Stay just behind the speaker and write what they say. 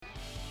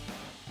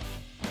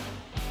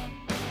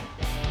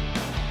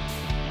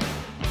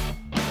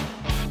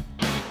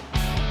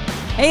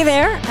Hey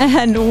there,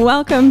 and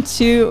welcome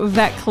to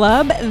Vet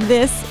Club.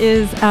 This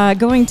is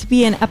going to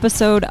be an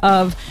episode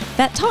of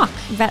Vet Talk,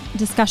 Vet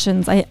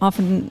Discussions. I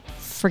often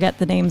forget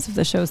the names of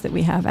the shows that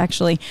we have,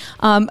 actually.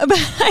 But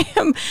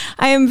I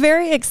am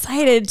very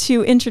excited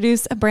to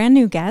introduce a brand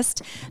new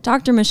guest,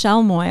 Dr.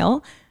 Michelle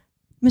Moyle.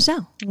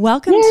 Michelle,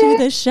 welcome to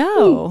the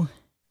show.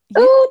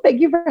 Oh, thank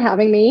you for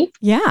having me.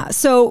 Yeah.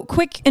 So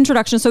quick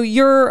introduction. So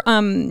you're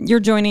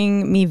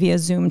joining me via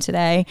Zoom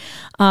today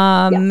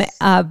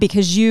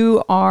because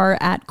you are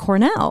at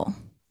Cornell.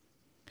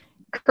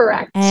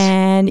 Correct.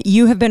 And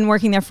you have been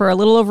working there for a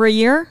little over a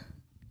year?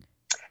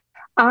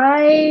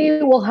 I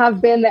will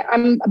have been there.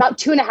 I'm about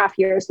 2.5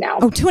 years now.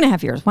 Oh,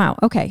 2.5 years. Wow.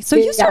 Okay. So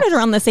you started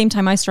around the same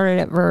time I started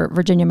at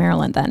Virginia,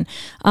 Maryland then.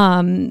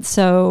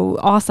 So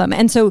awesome.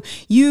 And so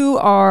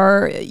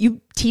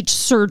you teach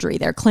surgery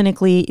there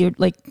clinically.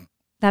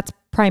 That's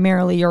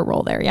primarily your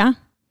role there. Yeah.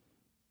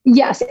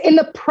 Yes. In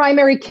the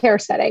primary care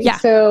setting. Yeah.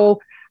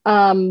 So,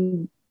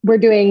 we're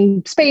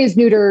doing spays,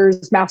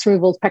 neuters, mass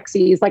removals,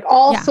 pexies, like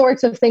all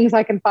sorts of things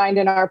I can find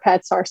in our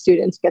pets, our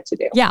students get to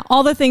do. Yeah.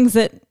 All the things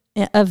that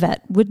a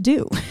vet would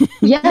do.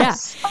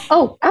 Yes. Yeah.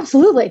 Oh,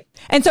 absolutely.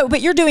 And so,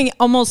 but you're doing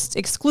almost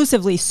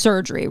exclusively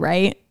surgery,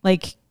 right?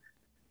 Like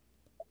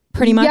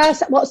pretty much?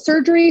 Yes. Well,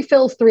 surgery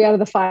fills 3 out of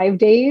the 5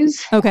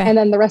 days. Okay. And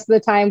then the rest of the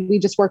time we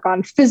just work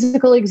on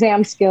physical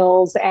exam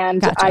skills,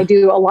 and I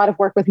do a lot of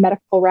work with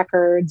medical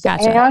records.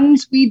 And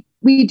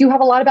we do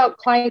have a lot about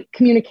client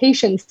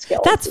communication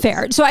skills. That's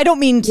fair. So I don't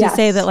mean to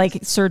say that like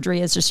surgery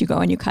is just you go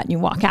and you cut and you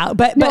walk out,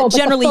 but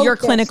generally your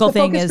clinical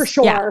thing is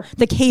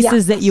the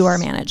cases that you are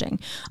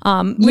managing,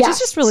 which is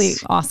just really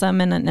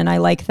awesome. And I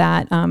like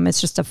that.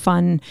 It's just a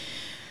fun,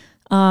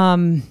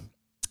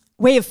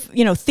 way of,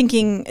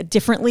 thinking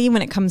differently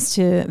when it comes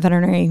to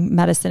veterinary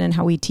medicine and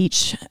how we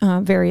teach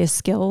various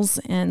skills.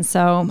 And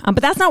so,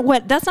 but that's not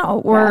what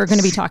we're going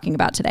to be talking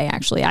about today.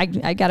 Actually,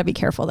 I got to be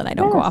careful that I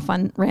don't go off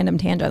on random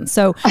tangents.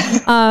 So,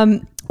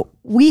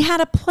 we had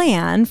a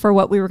plan for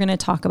what we were going to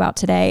talk about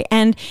today,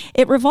 and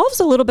it revolves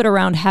a little bit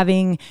around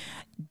having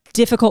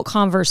difficult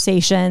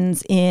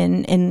conversations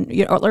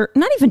or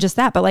not even just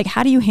that, but like,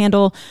 how do you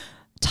handle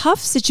tough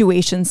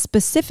situations,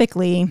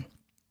 specifically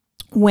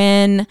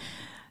when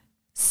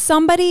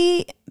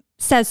somebody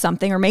says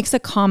something or makes a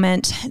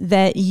comment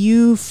that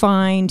you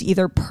find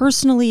either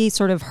personally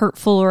sort of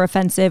hurtful or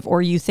offensive,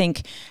 or you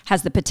think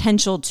has the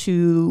potential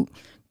to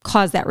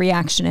cause that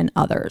reaction in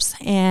others.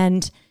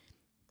 And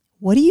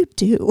what do you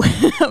do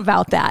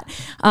about that?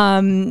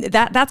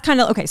 That's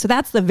kind of, okay. So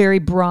that's the very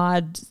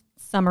broad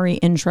summary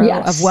intro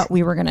of what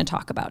we were going to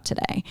talk about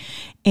today.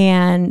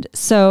 And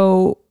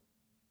so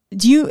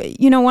do you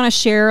want to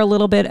share a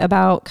little bit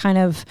about kind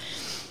of,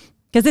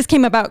 because this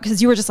came about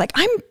because you were just like,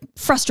 I'm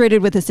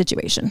frustrated with the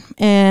situation.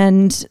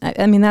 And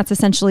I mean, that's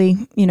essentially,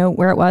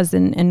 where it was.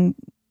 And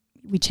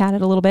we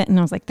chatted a little bit, and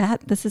I was like,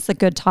 this is a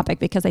good topic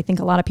because I think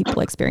a lot of people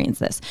experience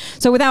this.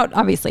 So without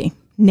obviously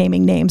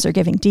naming names or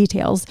giving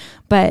details,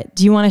 but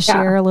do you want to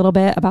share a little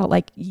bit about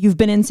like, you've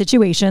been in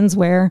situations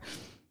where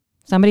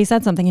somebody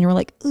said something and you were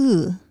like,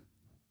 ooh.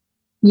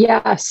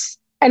 Yes.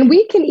 And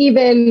we can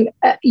even,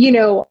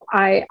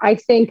 I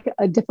think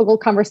difficult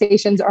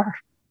conversations are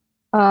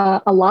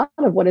a lot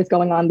of what is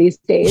going on these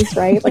days,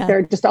 right? Like there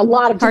are just a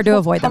lot of hard to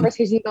avoid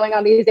conversations going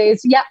on these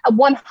days. Yeah,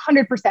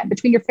 100%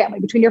 between your family,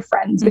 between your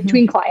friends,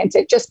 between clients.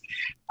 It just,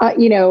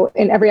 in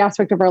every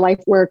aspect of our life,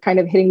 we're kind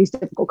of hitting these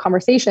difficult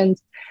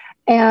conversations.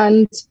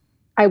 And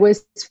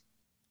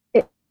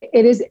it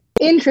is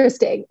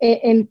interesting.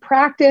 In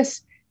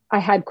practice, I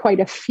had quite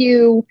a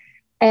few,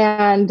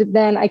 and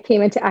then I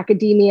came into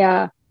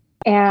academia,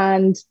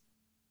 and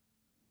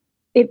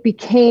it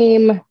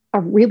became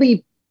a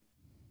really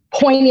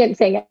poignant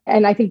thing.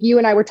 And I think you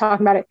and I were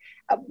talking about it.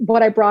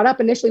 What I brought up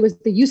initially was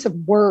the use of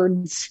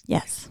words.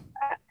 Yes.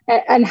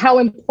 And how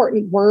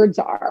important words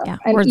are. Yeah,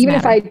 and words even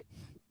matter.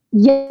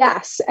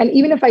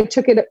 Even if I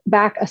took it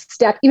back a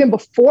step, even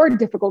before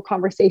difficult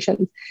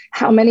conversations,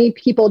 how many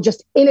people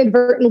just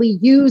inadvertently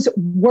use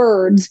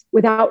words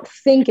without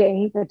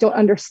thinking, that don't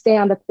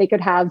understand that they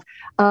could have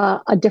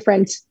a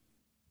different,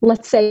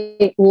 let's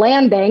say,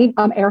 landing,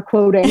 air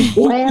quoting,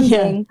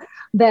 landing,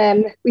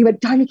 then we would,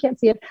 darn, you can't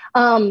see it,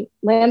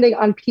 landing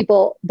on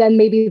people than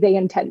maybe they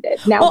intended.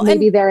 Now,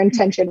 maybe their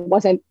intention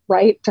wasn't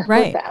right to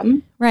hurt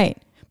them. Right.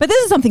 But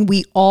this is something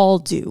we all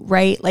do,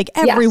 right? Like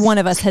every one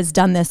of us has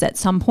done this at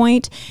some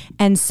point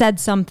and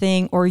said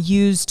something or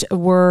used a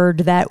word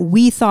that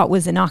we thought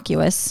was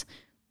innocuous,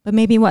 but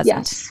maybe wasn't.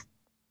 Yes.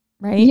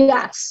 Right?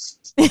 Yes.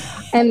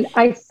 And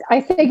I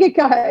think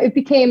it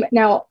became,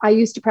 now I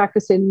used to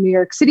practice in New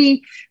York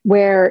City,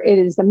 where it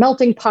is the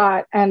melting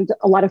pot, and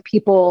a lot of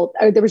people,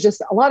 there was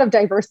just a lot of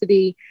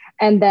diversity.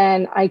 And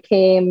then I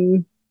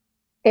came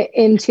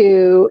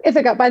into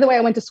Ithaca. By the way,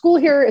 I went to school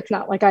here. It's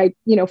not like I,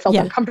 felt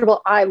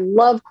uncomfortable. I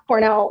love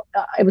Cornell.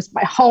 It was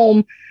my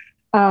home.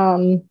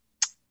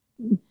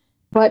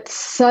 But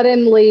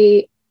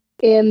suddenly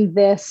in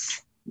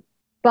this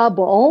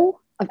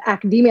bubble of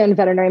academia and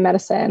veterinary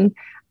medicine,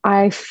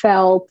 I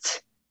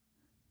felt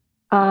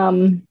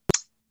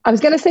I was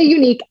going to say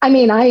unique. I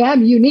mean, I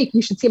am unique.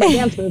 You should see my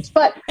dance moves,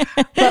 but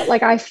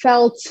like I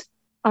felt,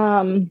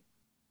 I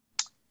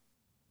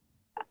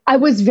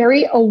was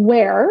very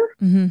aware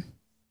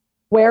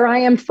where I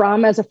am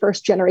from as a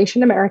first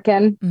generation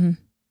American,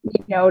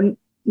 you know,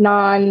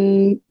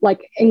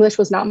 like English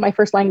was not my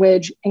first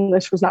language.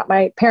 English was not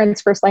my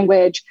parents' first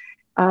language.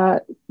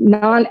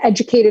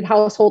 Non-educated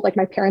household, like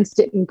my parents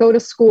didn't go to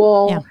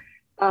school.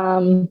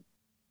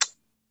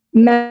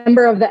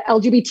 Member of the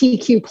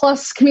LGBTQ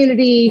plus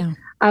community.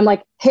 I'm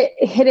like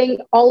hitting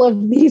all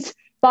of these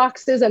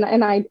boxes, and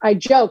I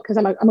joke because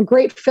I'm a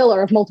great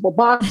filler of multiple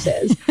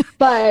boxes.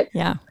 But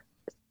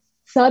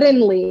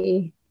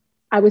suddenly,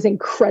 I was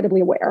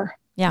incredibly aware.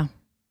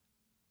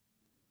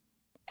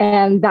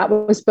 And that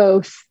was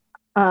both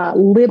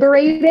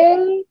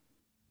liberating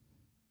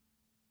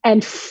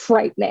and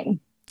frightening.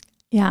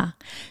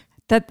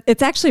 That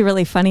it's actually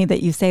really funny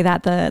that you say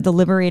that, the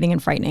liberating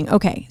and frightening.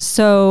 Okay,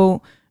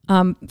 so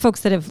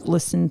folks that have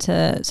listened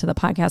to the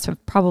podcast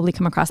have probably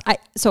come across.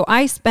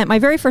 I spent my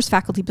very first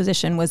faculty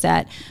position was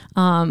at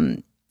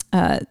the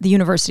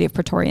University of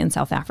Pretoria in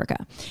South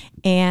Africa,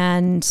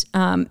 and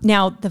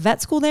now the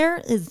vet school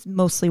there is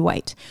mostly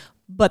white,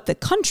 but the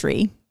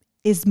country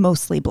is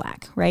mostly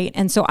Black, right?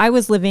 And so I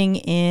was living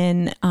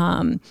in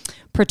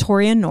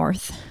Pretoria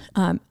North,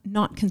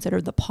 not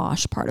considered the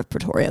posh part of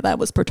Pretoria. That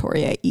was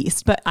Pretoria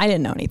East, but I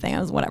didn't know anything. I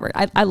was whatever.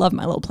 I love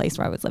my little place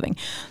where I was living.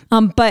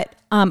 But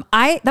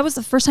that was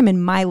the first time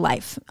in my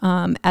life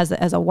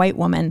as a white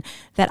woman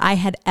that I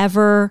had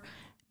ever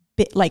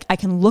been, like, I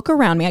can look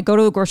around me. I go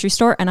to a grocery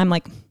store and I'm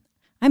like,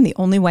 I'm the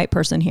only white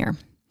person here.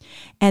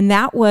 And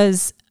that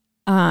was,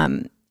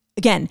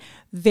 again,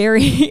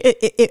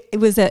 it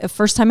was a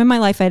first time in my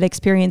life I'd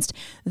experienced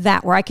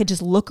that, where I could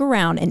just look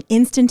around and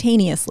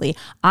instantaneously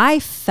I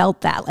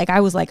felt that, like,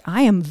 I was like,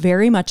 I am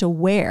very much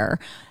aware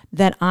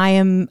that I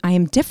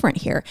am different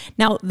here.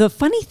 Now, the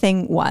funny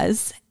thing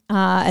was,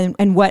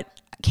 and what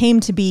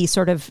came to be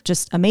sort of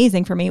just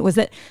amazing for me was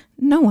that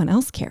no one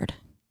else cared.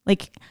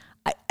 Like,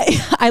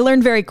 I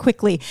learned very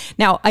quickly.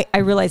 Now, I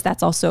realize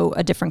that's also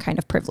a different kind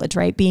of privilege,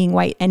 right? Being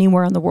white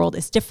anywhere in the world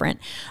is different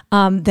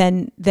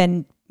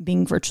than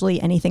being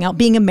virtually anything else.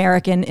 Being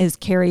American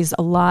carries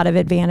a lot of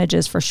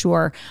advantages for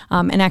sure.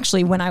 And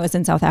actually, when I was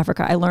in South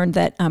Africa, I learned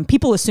that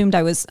people assumed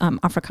I was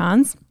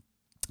Afrikaans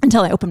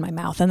until I opened my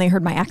mouth and they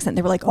heard my accent.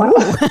 They were like, "Oh,"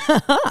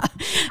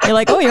 they're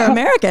like, "Oh, you're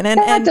American," and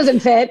that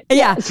doesn't fit.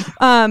 Yeah.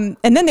 And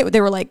then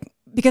they were like,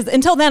 because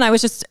until then I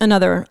was just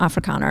another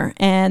Afrikaner,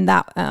 and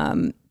that.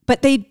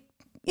 But they.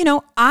 You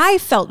know, I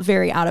felt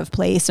very out of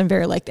place and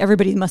very like,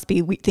 everybody must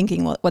be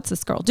thinking, well, what's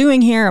this girl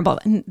doing here?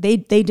 And they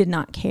did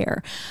not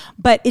care,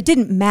 but it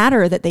didn't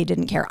matter that they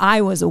didn't care. I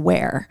was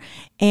aware.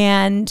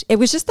 And it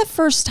was just the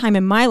first time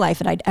in my life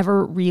that I'd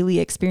ever really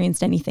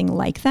experienced anything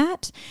like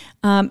that.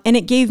 And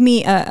it gave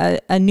me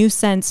a new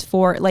sense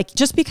for, like,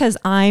 just because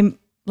I'm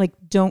like,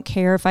 don't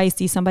care if I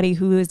see somebody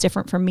who is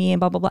different from me and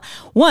blah, blah, blah.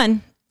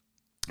 One,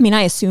 I mean,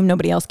 I assume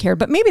nobody else cared,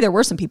 but maybe there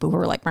were some people who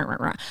were like, rah, rah,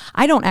 rah.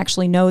 I don't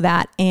actually know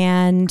that.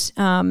 And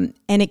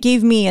it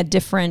gave me a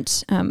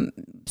different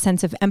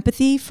sense of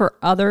empathy for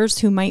others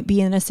who might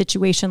be in a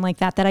situation like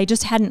that I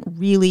just hadn't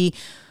really,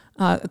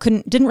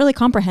 didn't really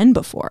comprehend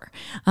before.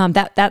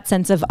 That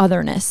sense of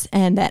otherness,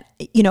 and that,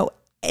 you know,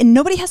 and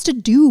nobody has to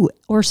do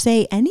or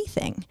say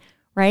anything,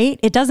 right?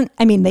 It doesn't,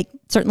 I mean,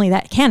 certainly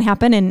that can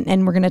happen,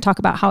 and we're going to talk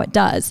about how it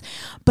does,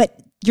 but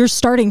you're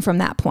starting from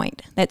that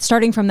point,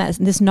 starting from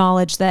this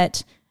knowledge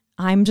that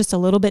I'm just a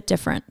little bit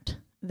different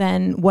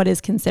than what is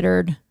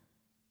considered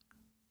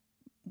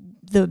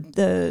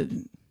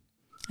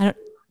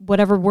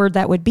whatever word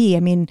that would be. I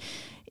mean,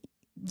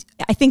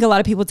 I think a lot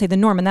of people would say the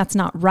norm, and that's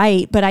not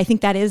right. But I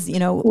think that is, you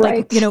know, right.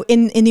 Like, you know,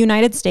 in the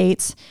United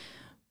States,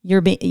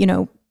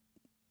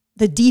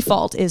 the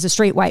default is a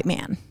straight white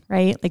man,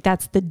 right? Like,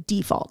 that's the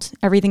default.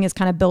 Everything is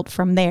kind of built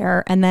from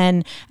there. And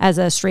then as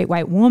a straight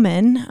white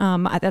woman,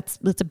 that's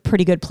a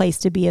pretty good place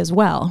to be as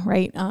well,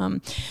 right?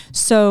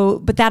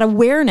 But that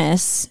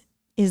awareness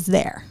is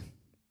there,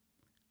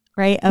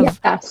 right?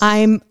 Of yes.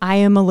 I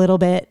am a little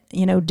bit,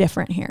 you know,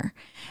 different here.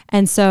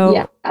 And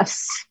so,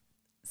 yes.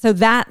 So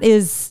that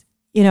is,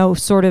 you know,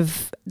 sort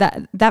of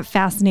that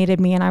fascinated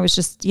me. And I was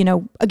just, you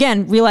know,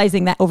 again,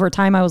 realizing that over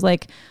time, I was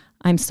like,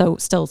 I'm still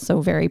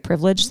so very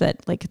privileged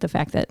that, like, the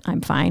fact that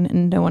I'm fine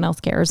and no one else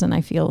cares. And I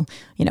feel,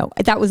 you know,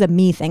 that was a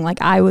me thing.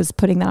 Like, I was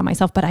putting that on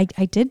myself, but I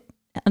did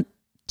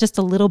just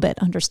a little bit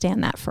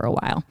understand that for a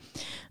while.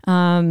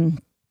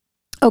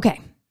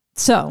 Okay.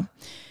 So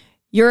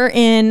you're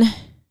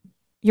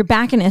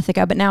back in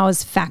Ithaca, but now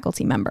as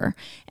faculty member.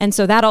 And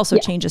so that also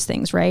changes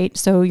things, right?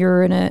 So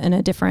you're in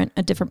a different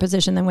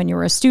position than when you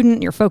were a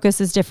student. Your focus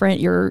is different.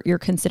 You're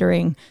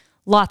considering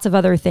lots of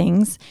other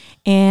things,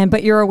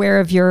 but you're aware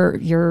of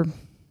your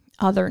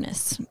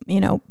otherness, you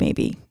know,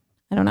 maybe.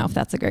 I don't know if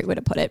that's a great way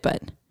to put it,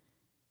 but.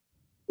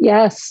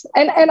 Yes.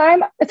 And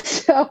I'm,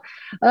 so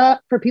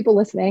for people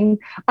listening,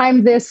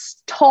 I'm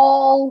this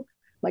tall,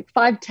 like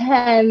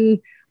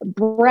 5'10",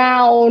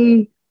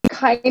 brown,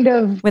 kind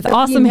of with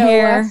awesome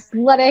hair,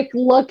 athletic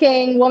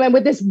looking woman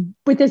with this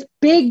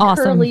big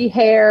curly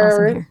hair,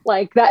 awesome hair.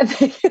 Like that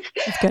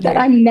that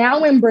I'm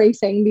now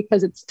embracing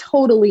because it's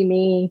totally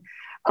me.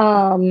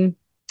 And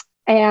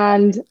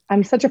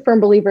I'm such a firm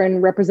believer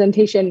in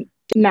representation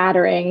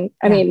mattering.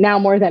 I mean, now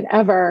more than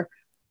ever.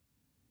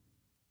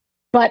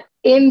 But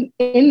in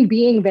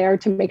being there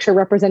to make sure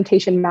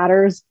representation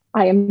matters,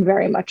 I am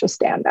very much a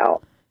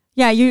standout.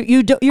 Yeah,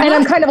 you do, and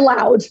I'm kind of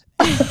loud.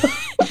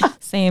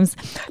 Same.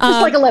 Just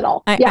like a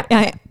little.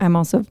 I'm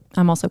also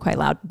quite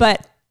loud,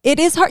 but it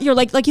is hard. You're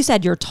like you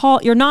said, you're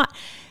tall.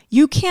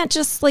 You can't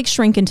just like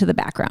shrink into the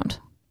background.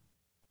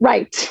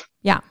 Right.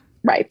 Yeah.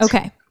 Right.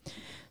 Okay.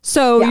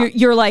 So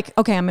you're like,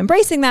 okay, I'm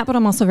embracing that, but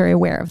I'm also very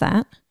aware of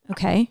that.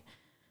 Okay.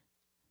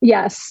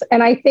 Yes.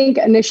 And I think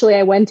initially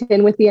I went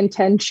in with the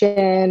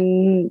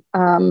intention,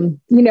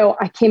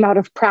 I came out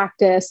of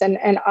practice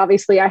and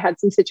obviously I had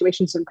some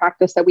situations in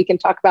practice that we can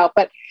talk about,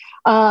 but,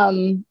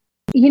 I'm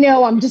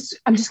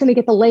just going to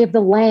get the lay of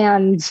the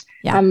land.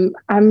 Yeah.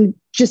 I'm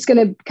just going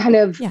to kind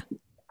of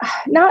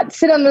not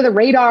sit under the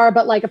radar,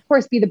 but like, of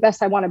course, be the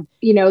best I want to,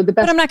 the best.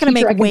 But I'm not going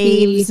to make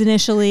waves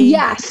initially.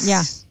 Yes.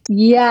 Yeah.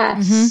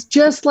 Yes. Mm-hmm.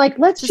 Just like,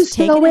 let's just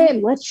go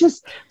in. Let's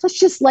just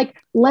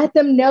like, let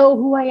them know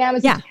who I am.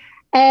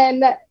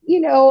 And,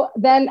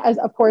 then as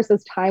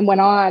time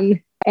went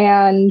on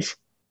and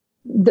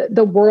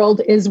the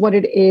world is what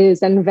it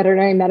is, and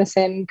veterinary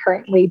medicine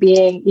currently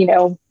being,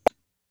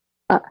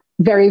 a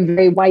very,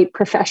 very white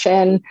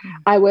profession,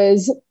 I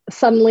was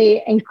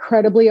suddenly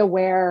incredibly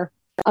aware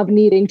of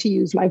needing to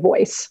use my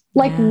voice,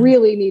 like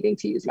really needing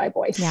to use my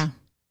voice. Yeah.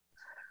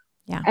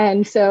 Yeah.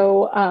 And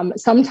so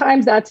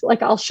sometimes that's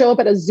like, I'll show up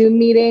at a Zoom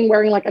meeting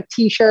wearing like a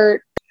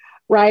t-shirt,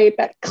 right,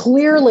 that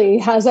clearly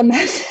has a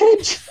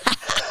message.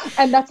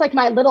 And that's like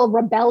my little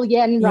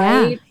rebellion,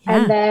 right? Yeah.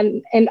 And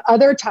then in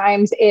other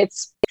times,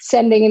 it's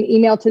sending an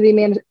email to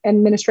the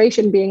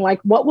administration being like,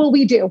 what will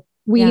we do?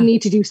 We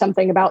need to do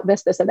something about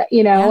this, and that,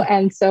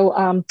 And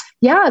so,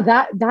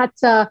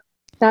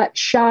 that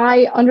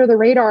shy under the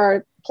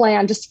radar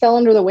plan just fell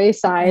under the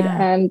wayside.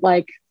 And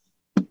like,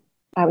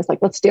 I was like,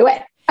 let's do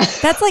it.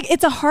 That's like,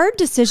 it's a hard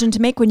decision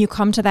to make when you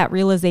come to that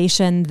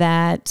realization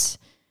that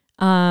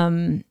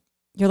you're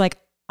like,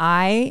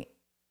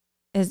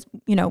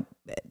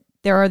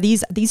 there are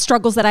these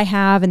struggles that I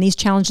have and these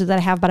challenges that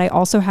I have, but I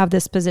also have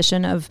this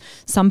position of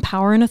some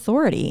power and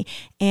authority.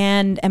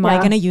 And am I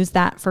going to use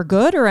that for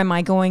good, or am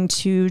I going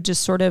to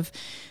just sort of,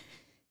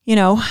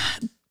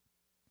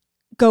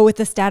 go with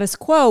the status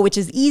quo, which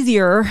is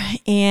easier,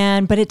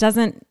 but it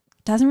doesn't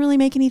really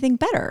make anything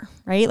better,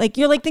 right? Like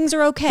you're like, things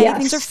are okay,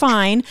 things are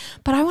fine,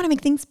 but I want to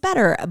make things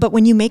better. But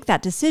when you make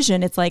that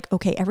decision, it's like,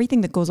 okay,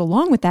 everything that goes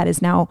along with that is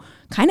now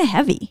kind of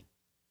heavy.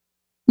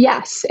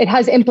 Yes, it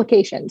has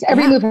implications.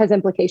 Every move has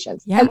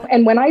implications. Yeah.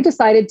 And when I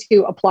decided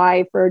to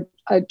apply for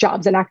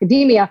jobs in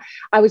academia,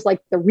 I was like,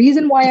 the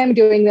reason why I'm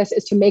doing this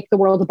is to make the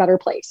world a better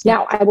place. Yeah.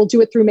 Now, I will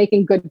do it through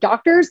making good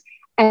doctors,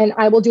 and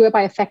I will do it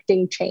by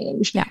affecting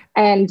change. Yeah.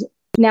 And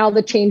now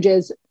the change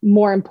is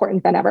more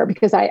important than ever,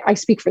 because I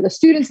speak for the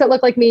students that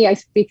look like me. I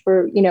speak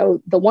for,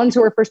 the ones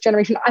who are first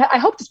generation. I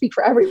hope to speak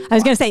for everyone. I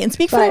was going to say, and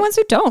speak for the ones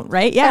who don't,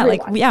 right? Yeah.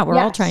 Everyone. We're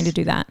all trying to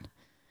do that.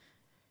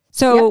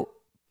 So,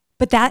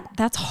 but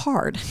that's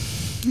hard.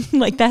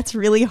 Like that's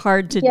really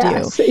hard to do.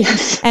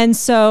 Yes. And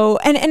so,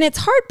 and it's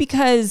hard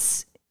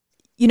because,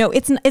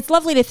 it's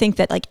lovely to think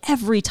that like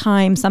every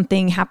time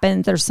something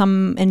happens, there's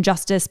some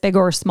injustice, big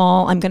or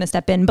small, I'm going to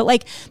step in. But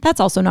like, that's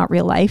also not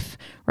real life,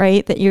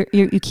 right? That you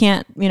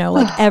can't,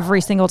 like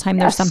every single time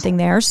there's something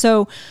there.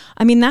 So,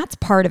 I mean, that's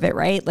part of it,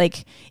 right?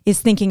 Like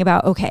is thinking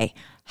about, okay,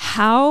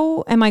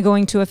 how am I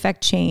going to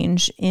affect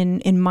change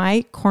in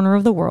my corner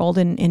of the world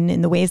and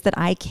in the ways that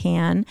I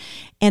can?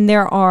 And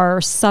there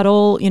are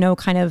subtle,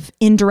 kind of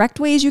indirect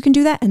ways you can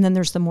do that. And then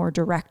there's the more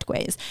direct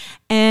ways.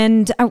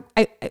 And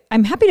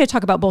I'm happy to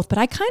talk about both, but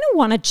I kind of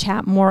want to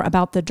chat more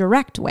about the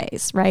direct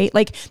ways, right?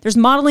 Like there's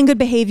modeling good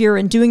behavior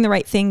and doing the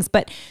right things.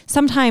 But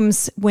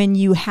sometimes when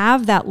you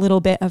have that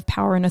little bit of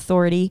power and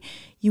authority,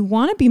 you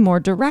want to be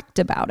more direct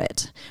about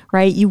it,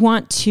 right? You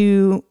want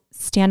to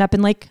stand up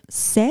and like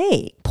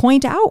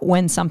point out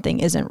when something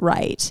isn't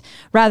right,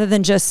 rather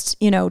than just,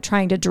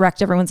 trying to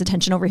direct everyone's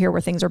attention over here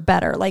where things are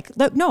better. Like,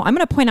 look, no, I'm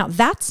going to point out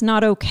that's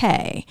not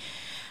okay,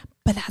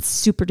 but that's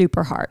super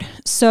duper hard.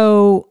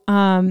 So,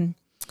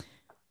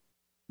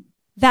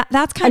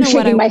 that's kind of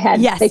what my head.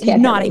 Yes,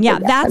 nodding. Yeah.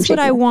 That's what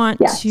I want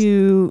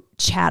to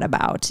chat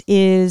about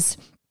is,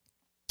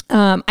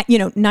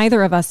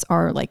 neither of us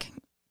are like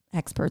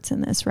experts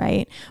in this,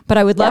 right? But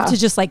I would love to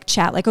just like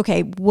chat, like,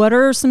 okay, what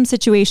are some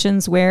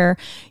situations where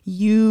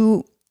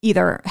you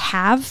either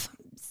have,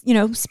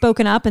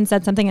 spoken up and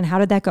said something, and how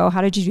did that go? How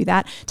did you do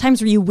that?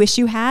 Times where you wish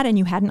you had and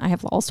you hadn't. I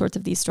have all sorts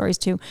of these stories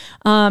too.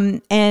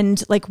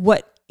 And like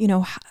what,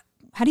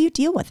 how do you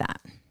deal with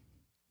that?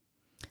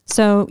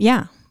 So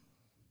yeah.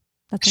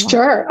 That's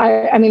sure.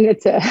 I mean,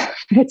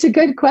 it's a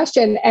good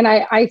question. And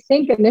I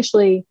think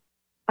initially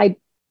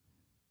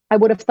I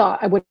would have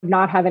thought I would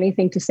not have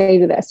anything to say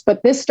to this,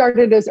 but this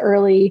started as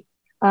early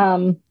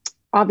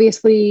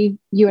obviously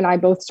you and I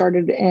both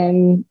started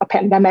in a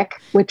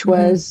pandemic, which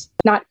was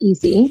not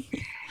easy.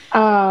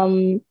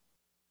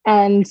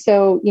 And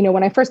so,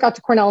 when I first got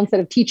to Cornell, instead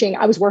of teaching,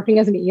 I was working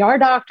as an ER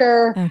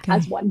doctor,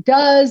 as one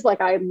does. Like,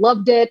 I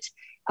loved it.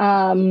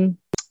 And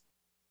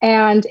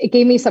it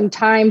gave me some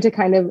time to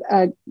kind of,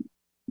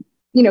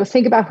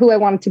 think about who I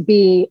wanted to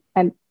be,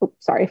 and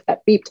sorry if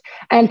that beeped,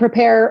 and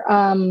prepare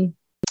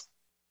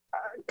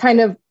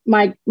kind of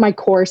my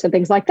course and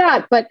things like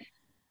that. But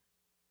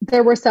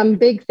there were some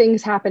big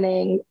things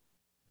happening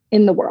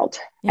in the world.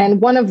 Yeah.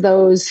 And one of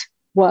those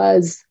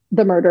was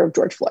the murder of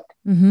George Floyd.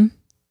 Mm-hmm.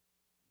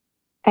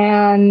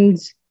 And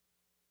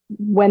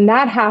when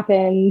that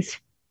happened,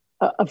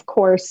 of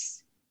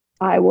course,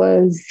 I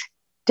was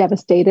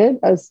devastated,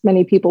 as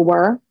many people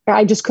were.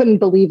 I just couldn't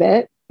believe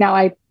it.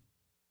 Now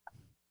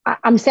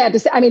I'm sad to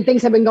say,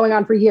 things have been going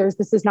on for years.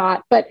 This is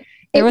not, but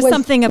there was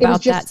something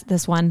about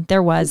this one.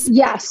 There was.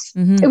 Yes.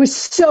 Mm-hmm. It was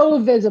so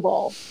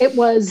visible. It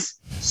was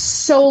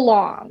so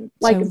long,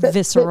 like so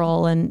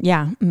visceral and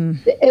yeah. Mm.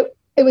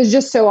 It was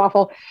just so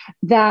awful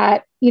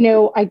that,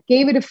 I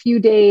gave it a few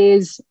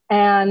days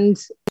and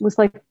was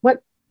like,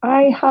 what?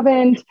 I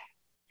haven't,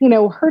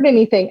 heard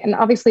anything. And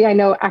obviously I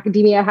know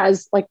academia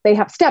has, like, they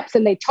have steps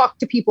and they talk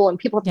to people and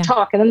people have to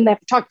talk, and then they have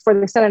to talk before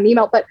they send an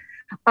email. But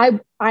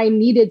I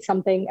needed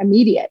something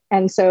immediate.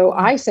 And so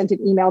I sent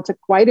an email to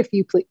quite a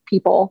few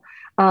people,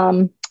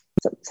 some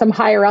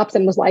higher ups,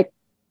 and was like,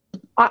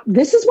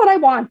 this is what I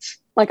want.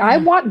 Like, I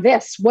want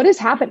this. What is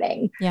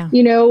happening? Yeah.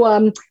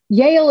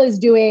 Yale is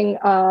doing,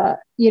 a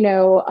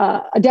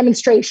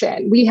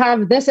demonstration. We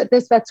have this at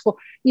this vet school,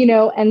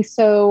 and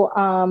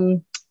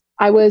so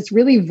I was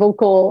really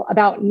vocal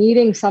about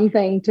needing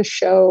something to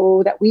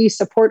show that we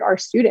support our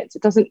students.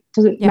 It doesn't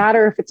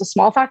matter if it's a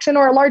small faction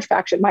or a large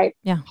faction. My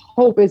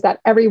hope is that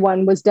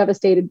everyone was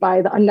devastated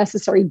by the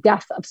unnecessary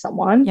death of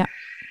someone. Yeah.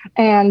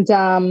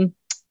 And,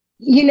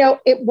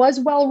 it was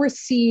well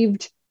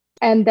received.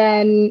 And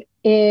then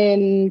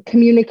in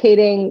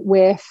communicating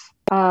with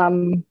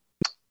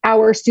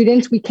our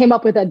students, we came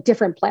up with a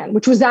different plan,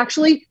 which was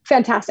actually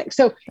fantastic.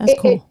 So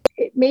cool.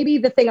 Maybe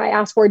the thing I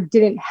asked for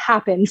didn't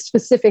happen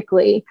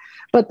specifically,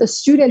 but the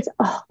students,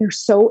 they're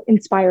so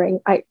inspiring.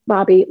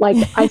 Bobby, like,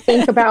 I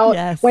think about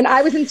yes. when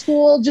I was in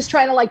school, just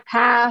trying to like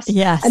pass.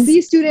 Yes. And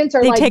these students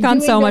are they take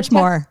on so much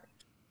more.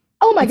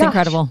 Oh my gosh.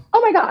 Incredible. Oh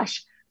my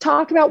gosh.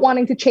 Talk about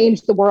wanting to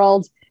change the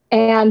world.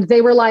 And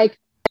they were like,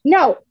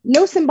 no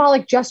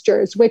symbolic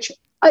gestures, which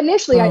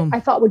initially I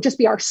thought would just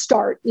be our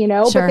start, sure.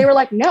 But they were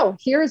like, no,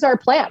 here's our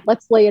plan.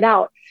 Let's lay it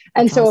out.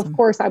 And that's so awesome. Of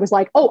course I was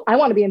like, I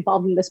want to be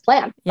involved in this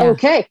plan. Yeah.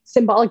 Okay.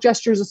 Symbolic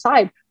gestures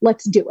aside,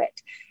 let's do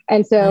it.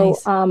 And so,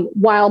 nice.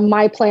 While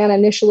my plan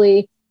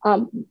initially,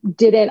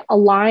 didn't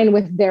align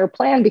with their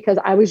plan, because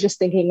I was just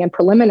thinking in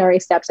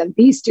preliminary steps, and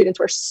these students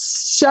were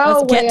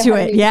so let's get to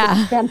it.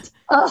 Yeah.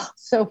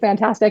 So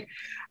fantastic.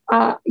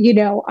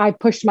 I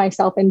pushed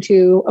myself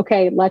into,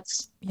 okay,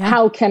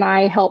 how can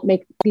I help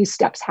make these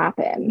steps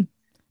happen?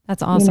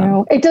 That's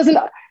awesome. It doesn't,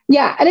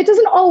 and it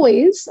doesn't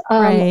always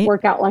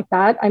work out like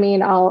that.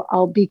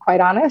 I'll be quite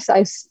honest.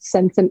 I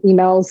sent some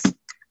emails.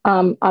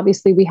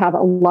 Obviously we have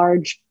a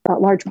large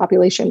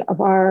population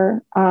of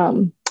our,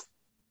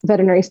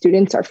 veterinary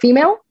students are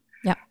female.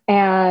 Yeah.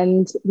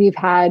 And we've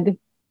had,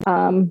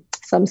 some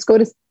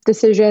SCOTUS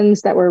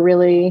decisions that were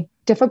really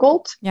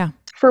difficult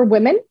for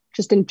women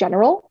just in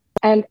general.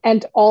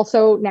 And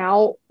also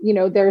now,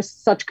 there's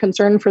such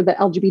concern for the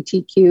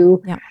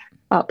LGBTQ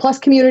plus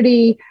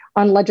community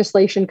on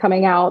legislation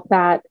coming out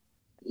that,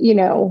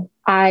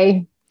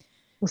 I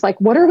was like,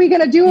 what are we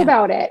going to do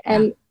about it?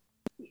 And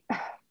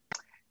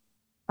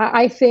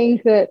I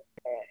think that,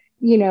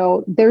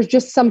 there's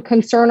just some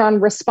concern on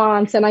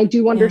response. And I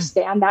do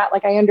understand that.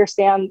 Like, I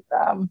understand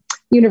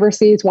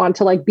universities want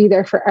to like be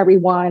there for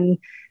everyone.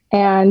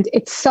 And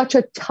it's such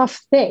a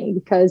tough thing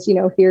because,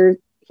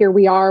 here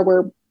we are,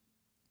 we're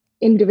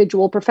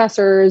individual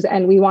professors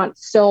and we want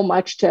so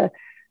much to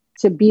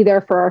be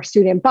there for our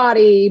student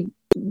body.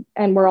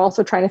 And we're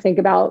also trying to think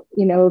about,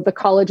 the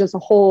college as a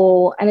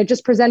whole. And it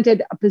just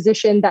presented a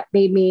position that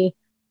made me,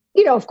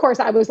 of course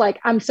I was like,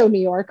 I'm so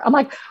New York. I'm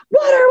like,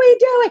 what are we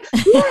doing?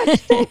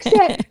 Let's fix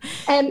it.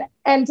 And,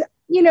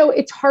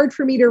 it's hard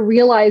for me to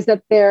realize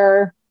that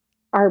there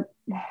are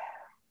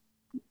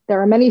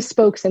many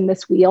spokes in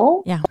this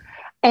wheel. Yeah.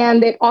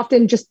 And it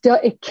often just,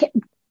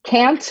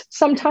 can't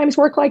sometimes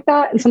work like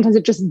that. And sometimes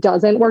it just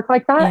doesn't work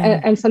like that.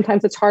 Yeah. And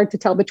sometimes it's hard to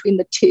tell between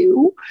the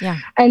two. Yeah.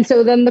 And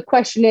so then the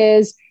question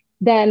is,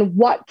 then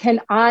what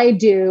can I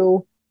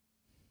do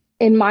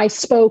in my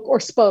spoke or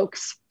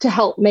spokes to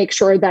help make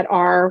sure that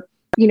our,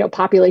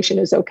 population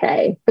is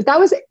okay? But that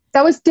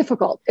was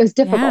difficult. It was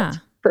difficult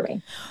for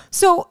me.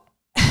 So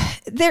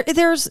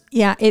there's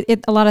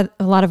a lot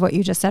of what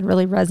you just said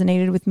really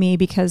resonated with me,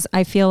 because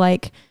I feel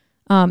like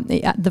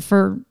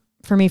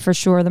for me, for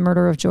sure, the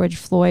murder of George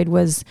Floyd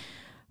was,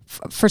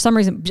 for some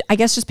reason, I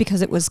guess just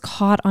because it was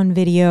caught on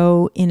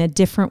video in a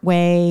different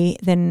way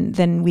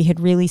than we had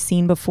really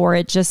seen before.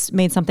 It just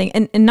made something,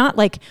 and not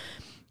like,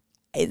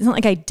 it's not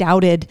like I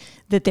doubted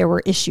that there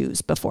were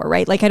issues before,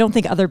 right? Like, I don't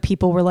think other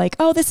people were like,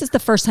 oh, this is the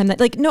first time that,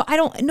 like, no,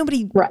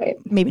 nobody, right.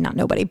 Maybe not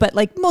nobody, but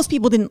like most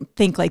people didn't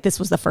think like this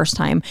was the first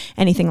time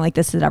anything like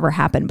this had ever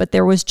happened. But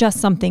there was just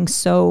something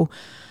so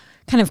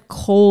kind of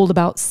cold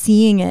about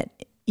seeing it,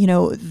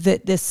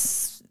 that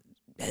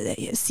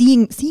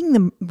seeing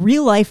the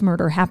real life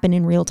murder happen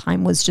in real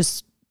time was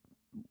just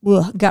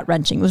gut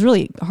wrenching. It was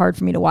really hard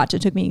for me to watch.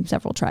 It took me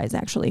several tries,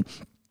 actually.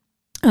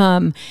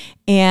 And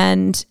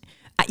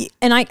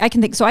I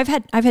can think, so I've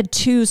had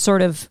two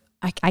sort of,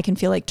 I can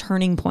feel like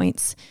turning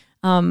points,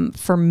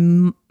 for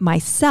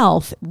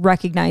myself,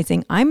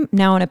 recognizing I'm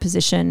now in a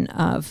position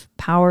of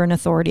power and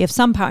authority, of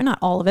some power, not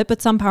all of it,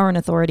 but some power and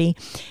authority.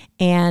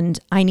 And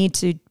I need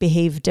to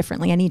behave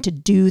differently. I need to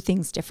do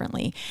things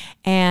differently.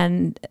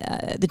 And,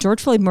 the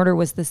George Floyd murder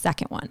was the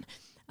second one.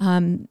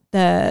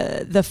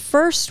 The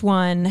first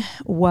one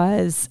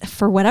was,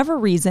 for whatever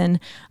reason,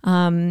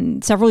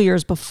 several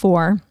years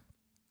before,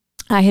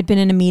 I had been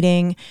in a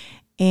meeting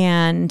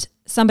and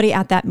somebody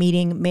at that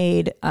meeting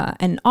made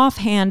an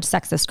offhand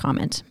sexist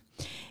comment.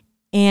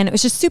 And it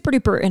was just super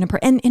duper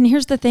inappropriate. And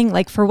here's the thing,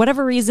 like, for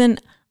whatever reason,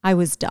 I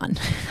was done.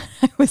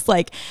 I was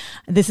like,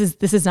 this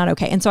is not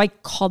okay. And so I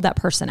called that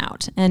person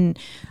out. And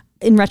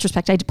in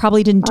retrospect, I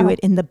probably didn't do it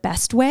in the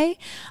best way.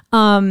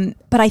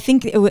 But I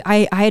think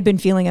I had been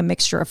feeling a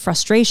mixture of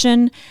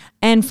frustration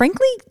and,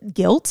 frankly,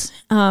 guilt,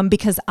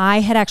 because I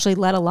had actually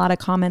let a lot of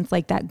comments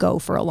like that go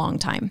for a long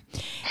time.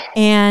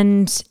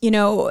 And,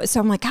 so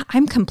I'm like,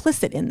 I'm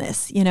complicit in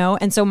this,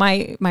 And so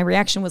my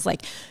reaction was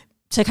like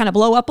to kind of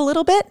blow up a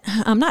little bit.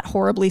 Not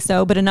horribly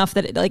so, but enough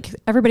that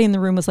everybody in the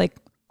room was like,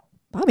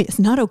 Bobby is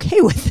not okay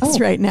with this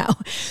right now.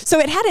 So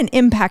it had an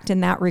impact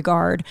in that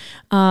regard,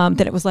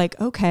 that it was like,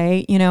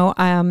 okay,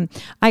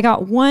 I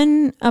got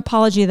one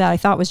apology that I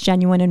thought was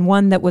genuine and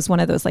one that was one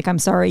of those, like, I'm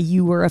sorry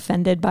you were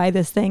offended by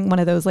this thing, one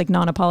of those like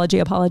non-apology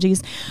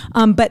apologies.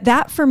 But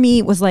that for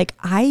me was like,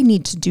 I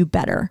need to do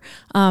better.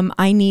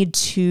 I need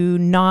to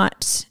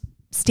not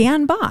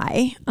stand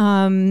by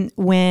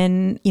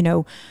when,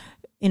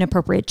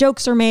 inappropriate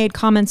jokes are made,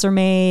 comments are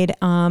made,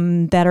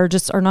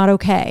 that are not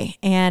okay.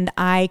 And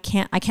I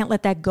can't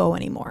let that go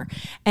anymore.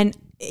 And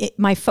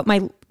my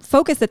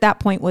focus at that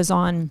point was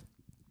on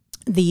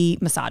the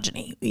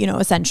misogyny,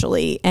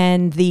 essentially,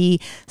 and the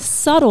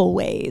subtle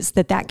ways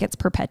that gets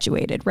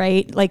perpetuated,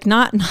 right? Like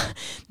not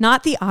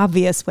the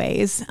obvious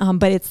ways,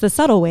 but it's the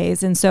subtle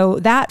ways. And so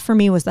that for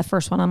me was the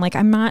first one. I'm like,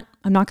 I'm not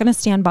going to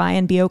stand by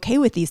and be okay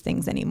with these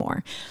things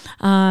anymore.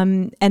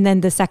 And then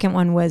the second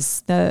one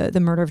was the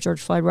murder of George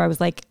Floyd, where I was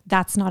like,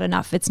 that's not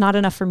enough. It's not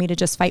enough for me to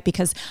just fight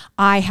because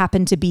I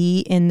happen to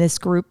be in this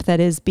group that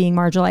is being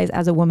marginalized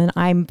as a woman.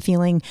 I'm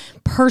feeling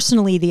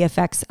personally the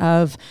effects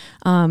of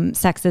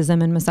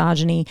sexism and misogyny.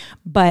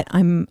 But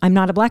I'm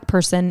not a Black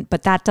person,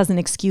 but that doesn't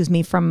excuse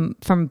me from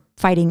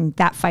fighting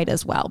that fight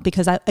as well,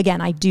 because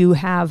I do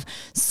have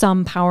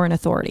some power and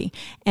authority.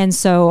 And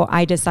so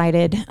I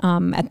decided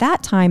at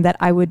that time that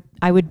I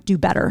would do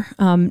better,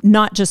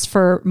 not just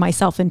for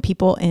myself and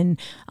people in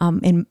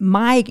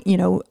my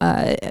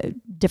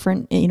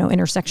different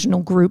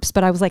intersectional groups,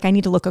 but I was like, I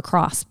need to look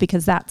across,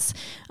 because that's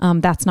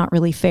not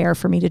really fair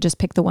for me to just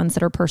pick the ones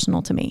that are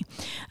personal to me.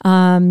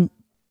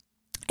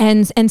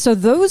 And so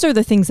those are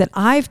the things that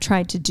I've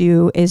tried to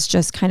do, is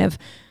just kind of,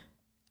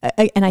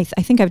 and I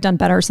think I've done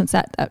better since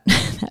that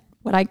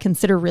what I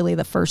consider really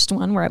the first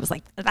one, where I was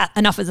like,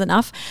 enough is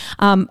enough.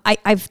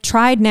 I've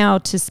tried now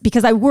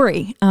because I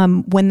worry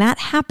when that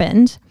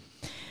happened,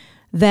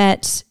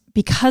 that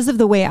because of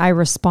the way I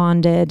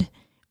responded,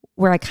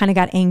 where I kind of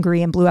got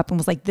angry and blew up and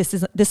was like, this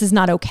is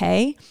not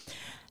okay,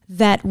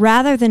 that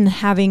rather than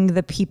having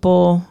the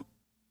people,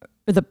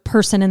 the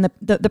person and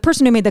the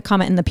person who made the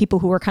comment and the people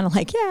who were kind of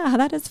like, yeah,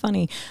 that is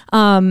funny.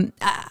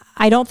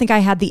 I don't think I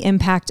had the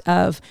impact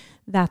of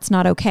that's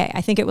not okay.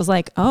 I think it was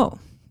like, oh,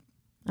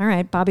 all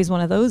right, Bobby's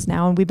one of those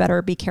now, and we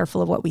better be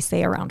careful of what we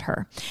say around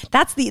her.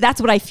 That's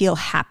what I feel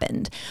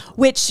happened,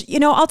 which,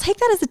 I'll take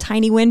that as a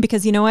tiny win,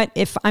 because you know what,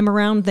 if I'm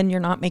around, then you're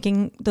not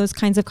making those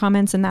kinds of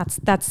comments, and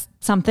that's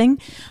something.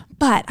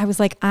 But I was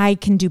like, I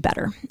can do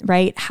better,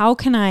 right? How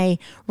can I,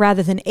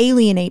 rather than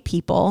alienate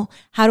people,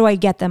 how do I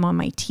get them on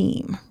my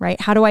team, right?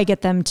 How do I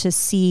get them to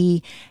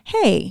see,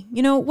 hey,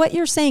 what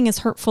you're saying is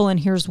hurtful and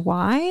here's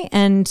why.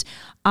 And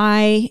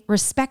I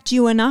respect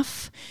you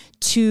enough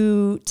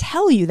to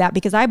tell you that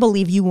because I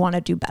believe you want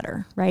to do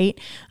better, right?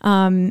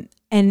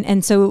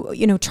 And so,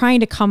 trying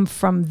to come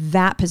from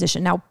that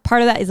position. Now,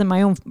 part of that isn't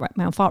my own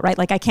fault, right?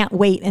 Like, I can't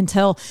wait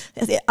until,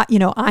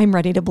 I'm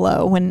ready to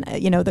blow when,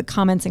 the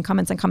comments,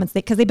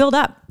 because they build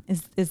up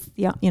is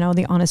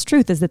the honest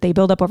truth is that they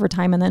build up over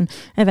time. And then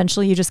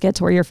eventually you just get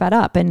to where you're fed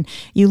up and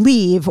you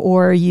leave,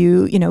 or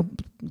you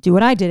do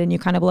what I did and you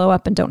kind of blow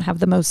up and don't have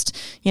the most,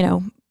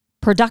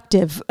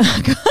 productive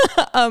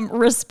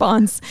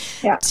response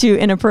to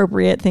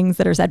inappropriate things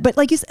that are said. But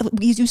like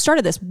you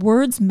started this,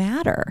 words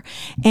matter.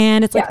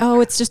 And it's like, oh,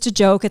 it's just a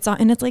joke.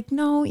 And it's like,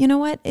 no, you know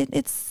what?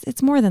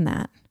 It's more than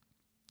that.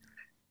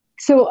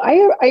 So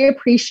I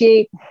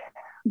appreciate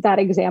that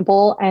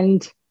example.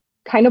 And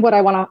kind of what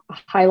I want to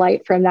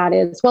highlight from that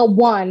is, well,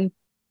 one,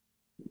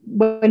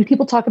 when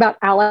people talk about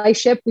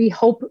allyship, we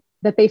hope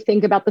that they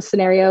think about the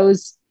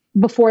scenarios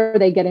before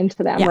they get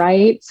into them,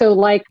 right? So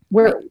like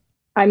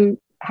I'm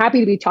happy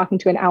to be talking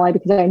to an ally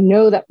because I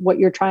know that what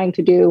you're trying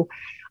to do.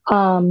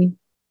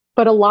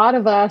 But a lot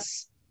of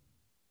us,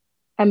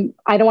 and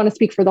I don't want to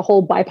speak for the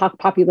whole BIPOC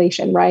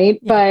population, right?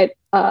 Yeah.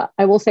 But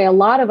I will say a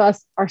lot of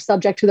us are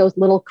subject to those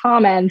little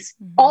comments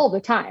all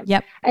the time.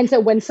 Yep. And so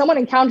when someone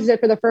encounters it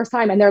for the first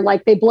time and they're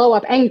like, they blow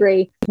up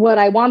angry, what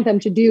I want them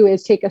to do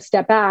is take a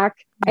step back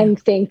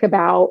and think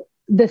about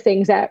the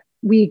things that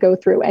we go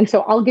through. And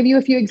so I'll give you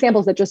a few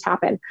examples that just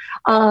happened.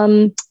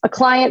 A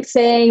client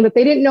saying that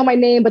they didn't know my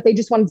name, but they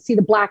just wanted to see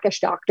the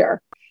Blackish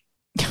doctor.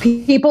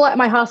 People at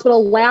my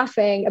hospital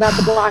laughing about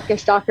the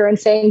Blackish doctor and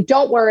saying,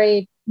 don't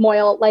worry,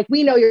 Moyle, like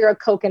we know you're a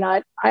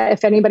coconut.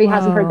 If anybody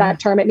hasn't heard that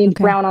term, it means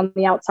brown on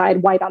the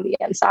outside, white on the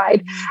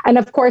inside. And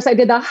of course I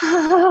did the,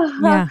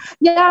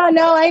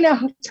 no, I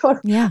know.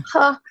 Totally.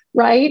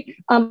 Right.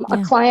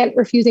 A client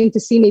refusing to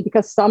see me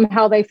because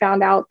somehow they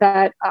found out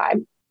that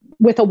I'm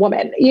with a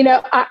woman,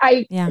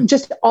 I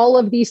just all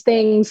of these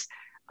things,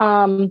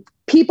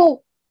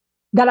 people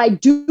that I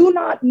do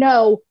not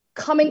know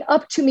coming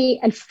up to me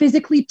and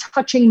physically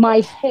touching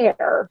my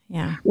hair.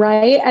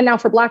 Right. And now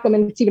for Black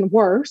women, it's even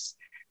worse.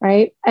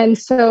 Right. And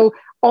so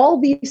all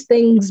these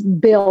things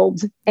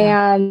build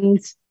and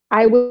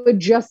I would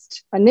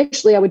just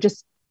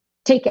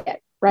take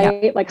it.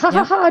 Right. Like,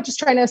 just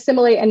trying to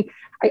assimilate. And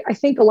I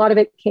think a lot of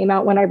it came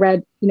out when I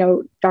read,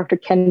 Dr.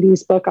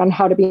 Kennedy's book on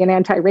how to be an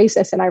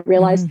anti-racist. And I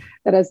realized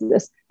that as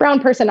this brown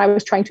person, I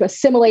was trying to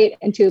assimilate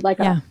into like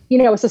a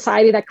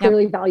society that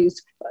clearly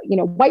values,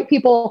 white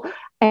people.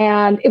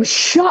 And it was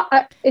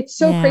it's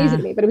so crazy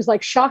to me, but it was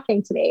like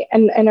shocking to me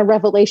and a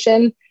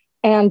revelation.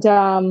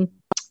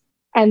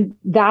 And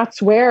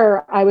that's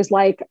where I was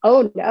like,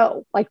 oh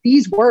no, like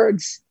these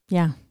words,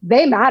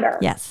 they matter.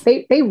 Yes.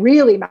 They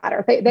really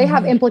matter. They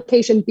have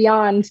implications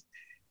beyond,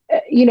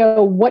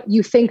 what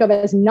you think of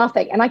as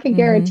nothing. And I can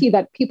guarantee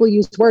that people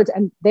use words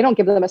and they don't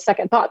give them a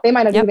second thought. They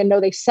might not even know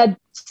they said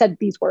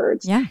these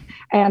words. Yeah.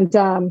 And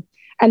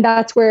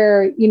that's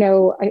where,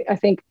 I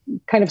think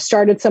kind of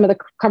started some of the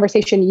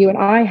conversation you and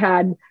I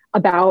had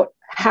about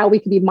how we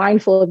can be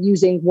mindful of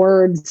using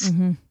words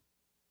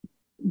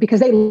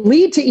because they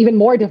lead to even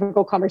more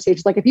difficult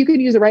conversations. Like if you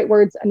could use the right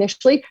words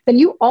initially, then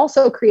you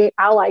also create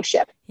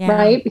allyship,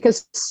 right?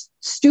 Because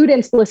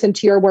students listen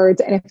to your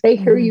words. And if they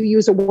hear you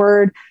use a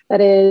word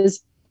that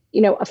is,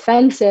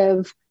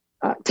 offensive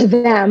to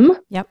them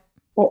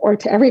or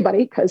to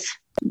everybody, because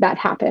that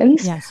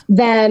happens,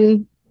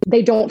 then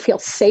they don't feel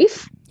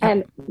safe.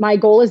 And my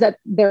goal is that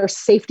their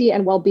safety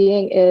and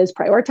well-being is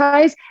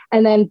prioritized.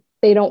 And then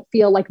they don't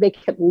feel like they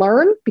can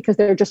learn because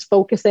they're just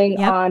focusing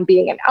on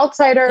being an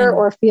outsider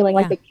or feeling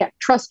like they can't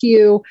trust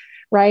you.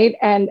 Right.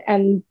 And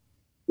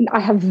I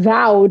have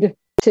vowed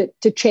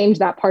to change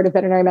that part of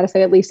veterinary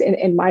medicine, at least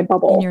in my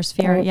bubble. In your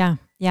sphere. Yeah.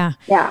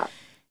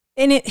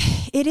 And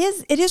it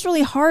is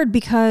really hard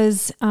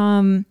because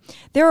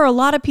there are a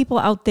lot of people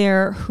out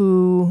there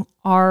who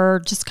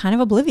are just kind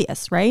of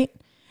oblivious, right?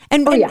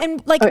 And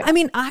I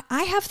mean,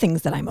 I have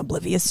things that I'm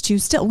oblivious to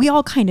still. We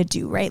all kind of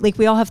do, right? Like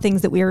we all have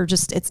things that we are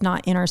just, it's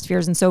not in our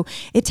spheres. And so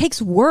it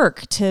takes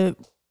work to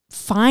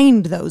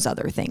find those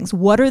other things.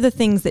 What are the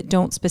things that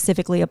don't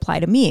specifically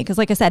apply to me? Because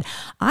like I said,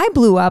 I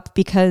blew up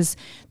because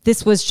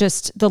this was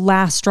just the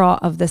last straw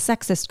of the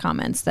sexist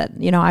comments that,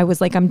 I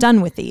was like, I'm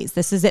done with these.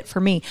 This is it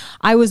for me.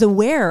 I was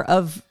aware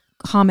of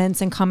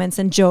comments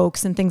and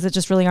jokes and things that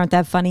just really aren't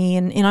that funny.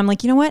 And I'm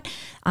like, you know what?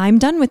 I'm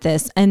done with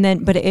this. And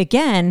then, but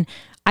again,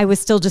 I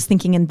was still just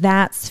thinking in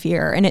that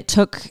sphere. And it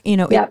took,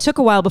 it took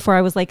a while before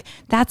I was like,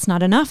 that's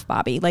not enough,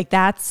 Bobby. Like,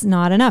 that's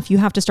not enough. You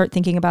have to start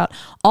thinking about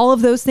all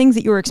of those things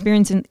that you were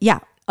experiencing. Yeah.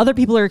 Other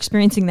people are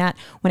experiencing that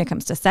when it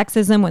comes to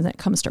sexism, when it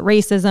comes to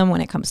racism, when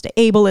it comes to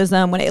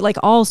ableism, when it like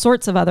all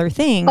sorts of other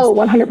things. Oh,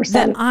 100%.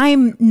 That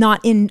I'm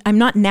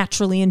not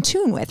naturally in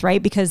tune with,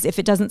 right? Because if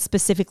it doesn't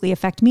specifically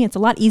affect me, it's a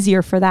lot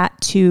easier for that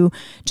to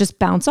just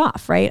bounce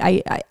off,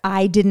 right?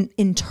 I didn't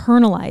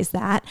internalize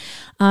that.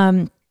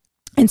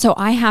 And so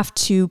I have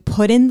to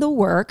put in the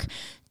work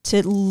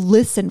to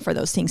listen for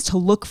those things, to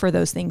look for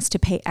those things, to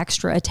pay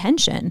extra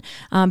attention,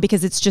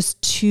 because it's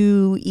just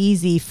too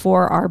easy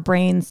for our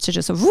brains to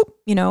just,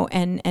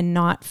 and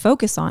not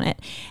focus on it.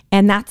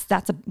 And that's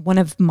one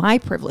of my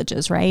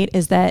privileges, right?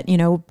 Is that,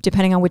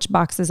 depending on which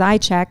boxes I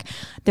check,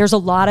 there's a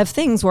lot of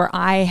things where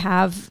I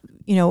have,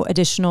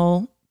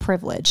 additional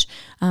privilege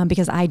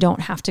because I don't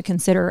have to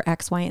consider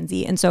X, Y, and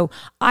Z. And so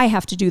I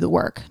have to do the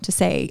work to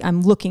say,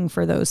 I'm looking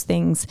for those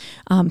things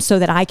so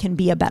that I can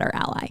be a better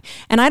ally.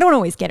 And I don't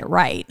always get it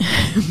right.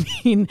 I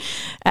mean,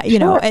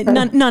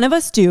 none of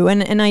us do.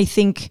 And I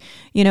think,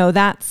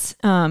 that's,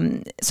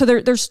 so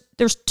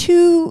there's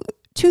two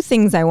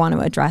things I want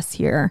to address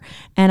here.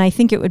 And I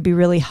think it would be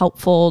really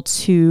helpful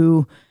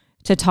to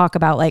talk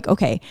about like,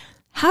 okay,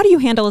 how do you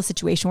handle a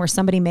situation where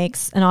somebody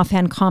makes an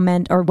offhand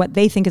comment or what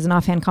they think is an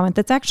offhand comment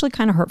that's actually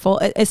kind of hurtful,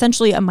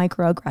 essentially a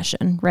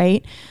microaggression,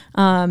 right?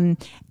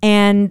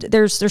 And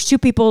there's two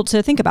people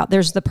to think about.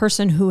 There's the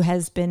person who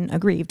has been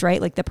aggrieved, right?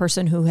 Like the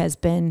person who has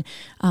been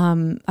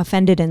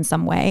offended in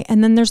some way.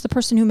 And then there's the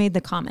person who made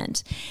the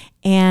comment.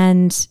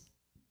 And,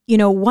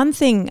 one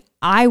thing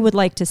I would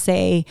like to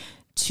say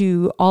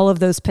to all of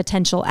those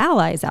potential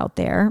allies out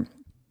there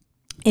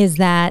is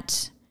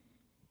that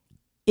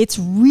it's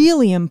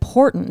really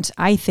important,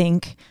 I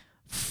think,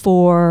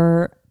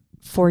 for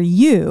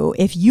you,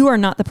 if you are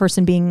not the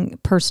person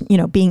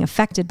being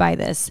affected by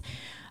this,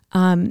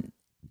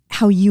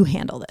 how you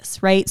handle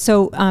this, right?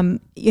 So,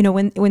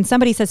 when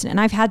somebody says, and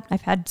I've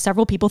had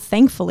several people,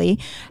 thankfully,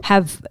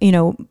 have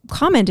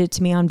commented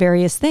to me on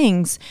various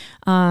things,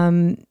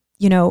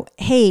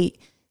 hey,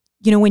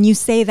 when you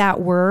say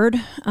that word,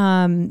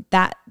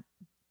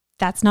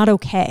 that's not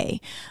okay.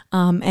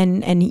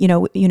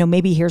 And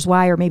maybe here's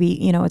why, or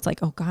maybe, it's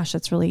like, oh gosh,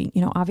 that's really,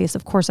 obvious.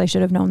 Of course I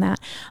should have known that.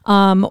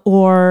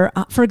 Or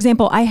for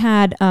example, I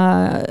had,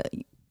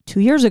 2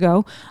 years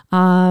ago,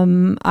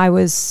 I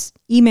was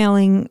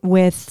emailing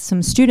with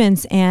some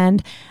students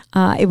and,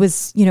 it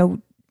was,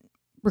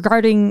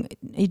 regarding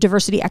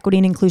diversity, equity,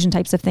 and inclusion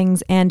types of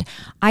things. And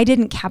I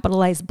didn't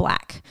capitalize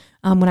Black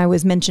when I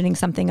was mentioning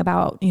something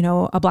about,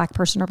 a Black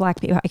person or Black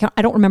people.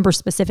 I don't remember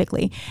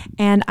specifically.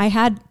 And I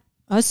had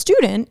a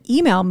student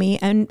email me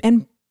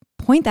and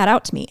point that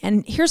out to me.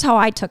 And here's how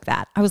I took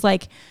that. I was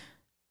like,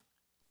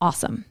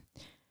 awesome.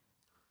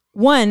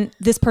 One,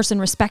 this person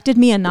respected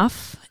me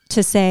enough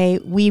to say,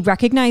 we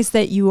recognize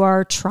that you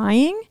are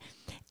trying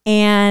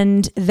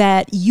and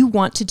that you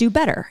want to do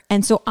better.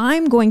 And so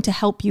I'm going to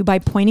help you by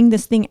pointing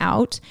this thing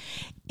out.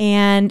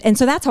 And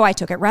so that's how I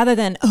took it, rather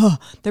than, oh,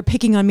 they're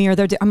picking on me, or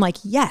I'm like,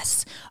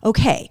 yes,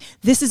 okay,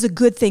 this is a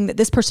good thing that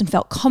this person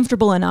felt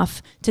comfortable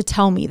enough to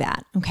tell me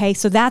that. Okay.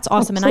 So that's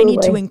awesome. Absolutely. And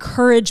I need to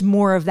encourage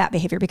more of that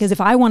behavior, because if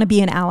I want to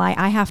be an ally,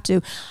 I have to,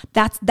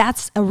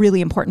 that's a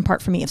really important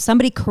part for me. If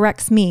somebody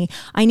corrects me,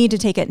 I need to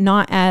take it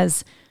not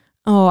as,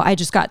 oh, I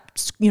just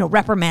got,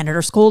 reprimanded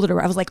or scolded,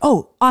 or I was like,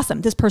 oh,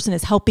 awesome, this person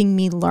is helping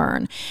me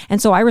learn.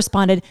 And so I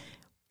responded,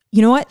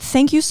 you know what?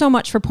 Thank you so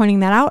much for pointing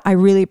that out. I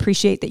really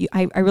appreciate that.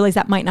 I realize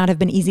that might not have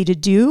been easy to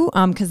do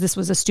because this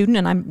was a student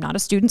and I'm not a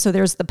student. So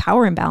there's the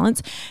power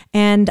imbalance,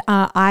 and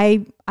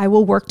I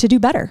will work to do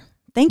better.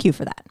 Thank you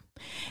for that.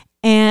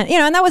 And,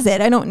 and that was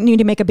it. I don't need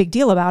to make a big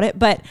deal about it,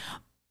 but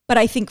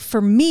I think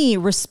for me,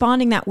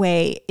 responding that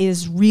way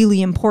is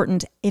really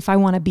important if I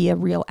want to be a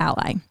real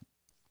ally.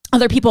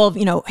 Other people,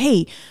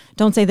 hey,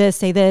 don't say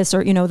this,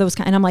 or, those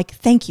kind. And I'm like,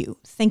 thank you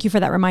for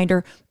that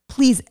reminder.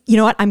 Please, you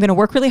know what? I'm going to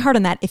work really hard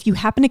on that. If you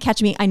happen to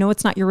catch me, I know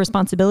it's not your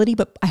responsibility,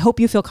 but I hope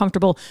you feel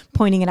comfortable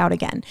pointing it out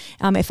again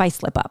if I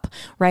slip up,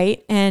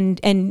 right?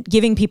 And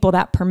giving people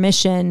that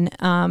permission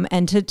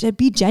and to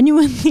be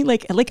genuinely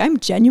like I'm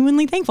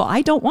genuinely thankful.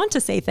 I don't want to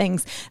say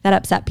things that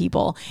upset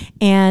people,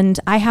 and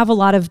I have a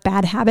lot of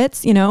bad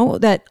habits,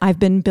 that I've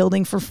been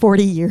building for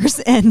 40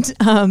 years, and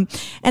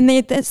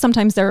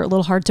sometimes they're a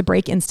little hard to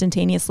break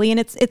instantaneously.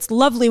 And it's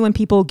lovely when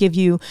people give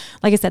you,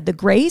 like I said, the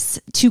grace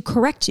to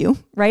correct you,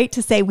 right?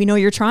 To say, we know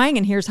you're trying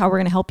and here's how we're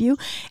going to help you.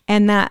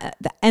 And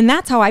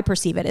that's how I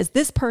perceive it, is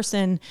this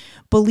person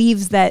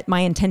believes that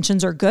my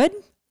intentions are good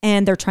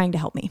and they're trying to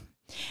help me.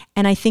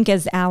 And I think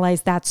as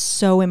allies, that's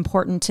so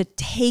important to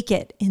take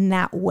it in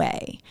that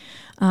way.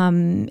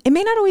 It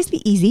may not always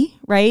be easy,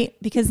 right?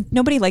 Because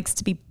nobody likes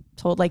to be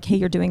told like, hey,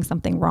 you're doing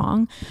something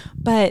wrong,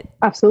 but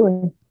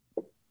absolutely.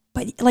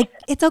 But like,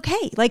 it's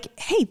okay. Like,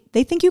 hey,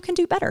 they think you can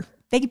do better.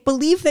 They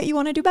believe that you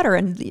want to do better.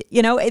 And,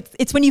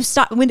 it's when you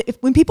stop,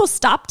 when people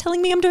stop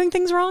telling me I'm doing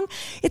things wrong,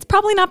 it's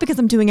probably not because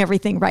I'm doing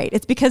everything right.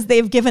 It's because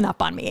they've given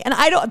up on me. And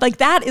I don't like,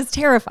 that is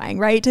terrifying,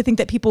 right? To think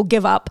that people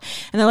give up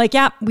and they're like,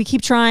 yeah, we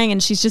keep trying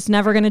and she's just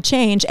never going to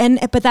change.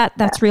 But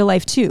that's real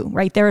life too,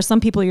 right? There are some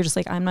people you're just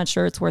like, I'm not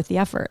sure it's worth the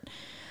effort.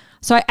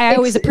 So I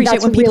always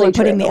appreciate when people are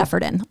putting the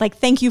effort in. Like,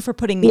 thank you for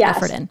putting the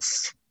effort in.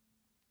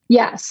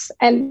 Yes.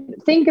 And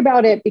think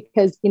about it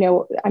because,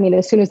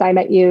 as soon as I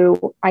met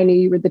you, I knew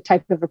you were the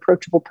type of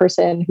approachable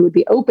person who would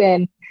be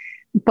open,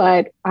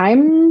 but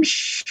I'm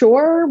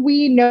sure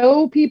we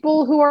know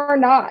people who are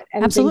not.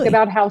 And Absolutely. Think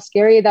about how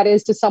scary that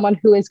is to someone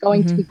who is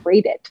going to be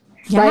graded,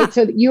 right?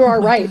 So you are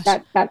right.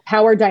 That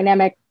power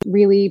dynamic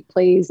really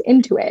plays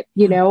into it,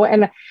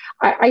 and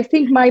I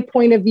think my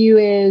point of view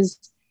is,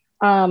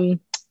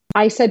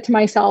 I said to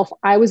myself,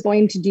 there were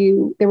going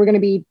to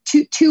be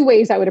two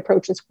ways I would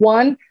approach this.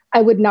 One, I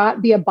would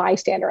not be a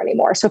bystander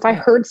anymore. So if I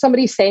heard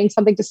somebody saying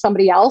something to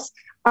somebody else,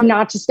 I'm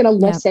not just going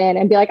to listen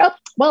and be like, oh,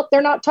 well, they're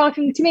not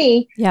talking to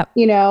me. Yep.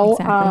 Exactly.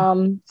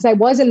 Because I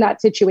was in that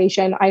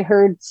situation. I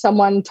heard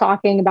someone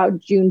talking about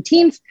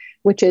Juneteenth,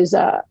 which is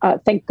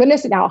thank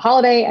goodness now a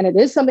holiday, and it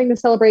is something to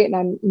celebrate. And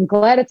I'm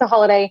glad it's a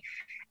holiday.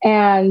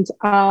 And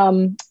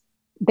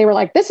they were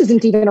like, this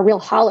isn't even a real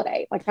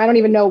holiday. Like, I don't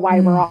even know why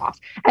we're off.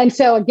 And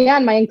so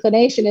again, my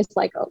inclination is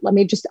like,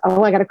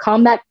 I got to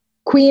calm that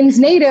Queen's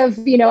native,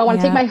 I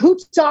want to take my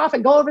hoops off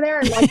and go over there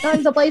and like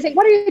guns a blazing.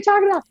 What are you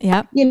talking about?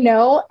 Yep.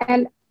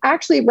 And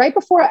actually right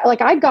before,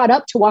 like I got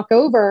up to walk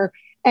over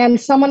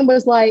and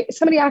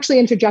somebody actually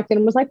interjected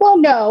and was like, well,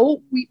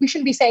 no, we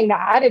shouldn't be saying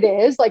that. It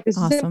is like, this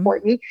is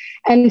important.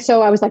 And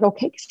so I was like,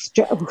 okay,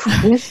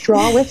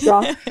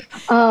 withdraw.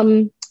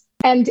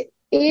 And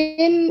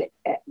in,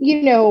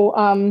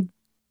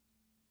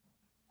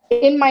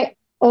 in my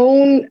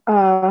own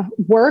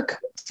work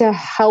to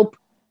help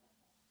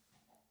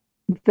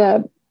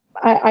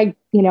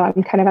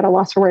I'm kind of at a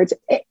loss for words.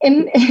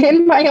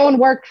 In my own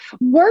work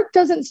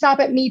doesn't stop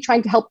at me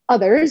trying to help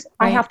others.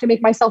 Right. I have to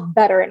make myself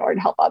better in order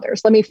to help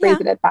others. Let me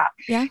phrase it at that.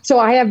 Yeah. So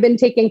I have been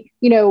taking,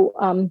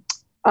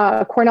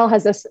 Cornell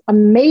has this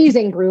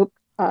amazing group,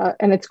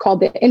 and it's called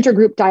the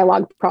Intergroup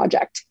Dialogue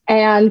Project.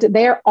 And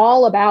they're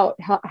all about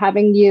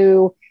having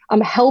you,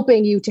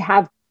 helping you to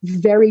have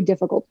very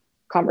difficult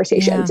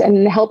conversations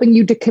and helping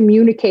you to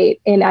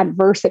communicate in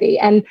adversity.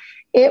 And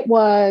it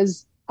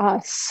was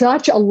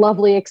such a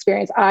lovely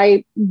experience.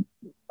 I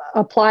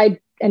applied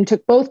and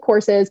took both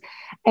courses,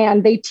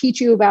 and they teach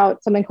you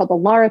about something called the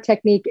Lara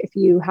technique, if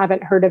you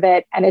haven't heard of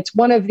it. And it's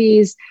one of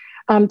these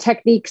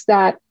techniques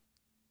that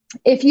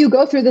if you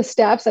go through the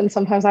steps, and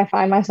sometimes I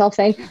find myself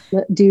saying,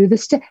 do the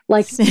step,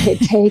 like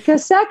take a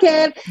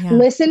second,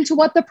 listen to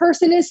what the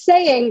person is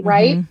saying,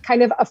 right?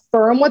 Kind of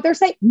affirm what they're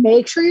saying.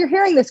 Make sure you're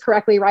hearing this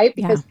correctly, right?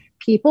 Because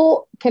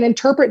people can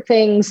interpret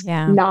things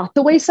not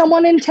the way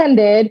someone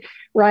intended,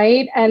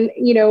 right? And,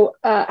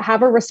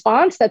 have a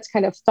response that's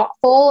kind of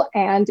thoughtful,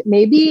 and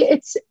maybe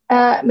it's,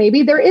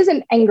 maybe there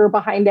isn't anger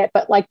behind it,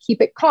 but like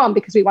keep it calm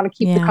because we want to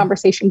keep the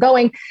conversation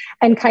going,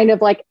 and kind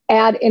of like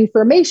add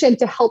information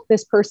to help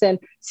this person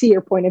see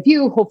your point of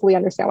view, hopefully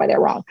understand why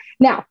they're wrong.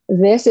 Now,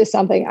 this is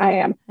something I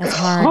am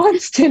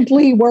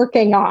constantly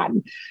working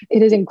on.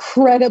 It is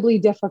incredibly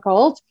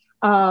difficult.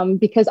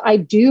 Because I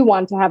do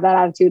want to have that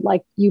attitude,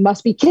 like, you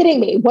must be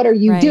kidding me. What are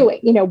you doing?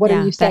 What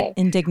are you saying?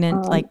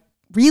 Indignant, like,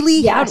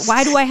 really? Yes.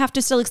 Why do I have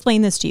to still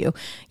explain this to you?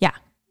 Yeah.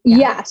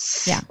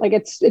 Yes. Yeah. Like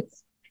it's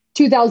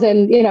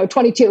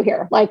 2022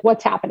 here. Like,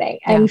 what's happening?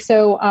 Yeah. And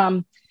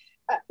so,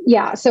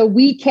 so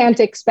we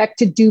can't expect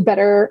to do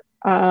better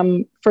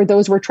for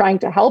those we're trying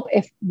to help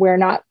if we're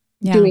not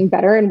doing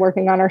better and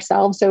working on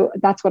ourselves. So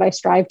that's what I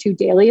strive to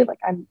daily. Like,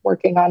 I'm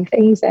working on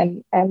things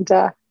and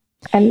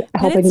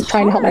helping,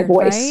 trying to help my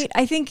voice. Right?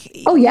 I think,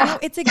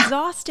 it's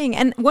exhausting.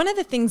 And one of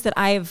the things that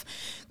I've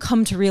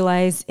come to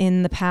realize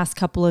in the past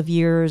couple of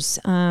years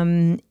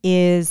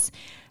is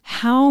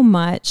how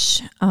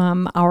much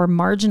our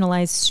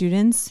marginalized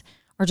students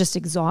are just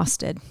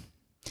exhausted.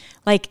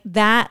 Like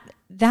that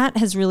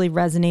has really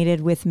resonated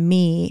with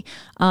me,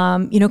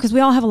 because we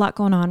all have a lot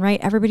going on,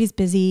 right? Everybody's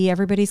busy.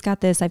 Everybody's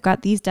got this. I've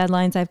got these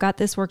deadlines. I've got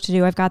this work to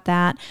do. I've got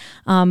that.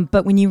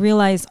 But when you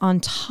realize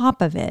on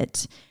top of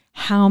it,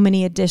 how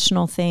many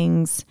additional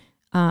things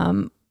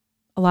a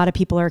lot of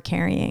people are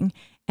carrying,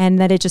 and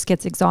that it just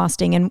gets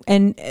exhausting.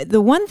 And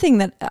the one thing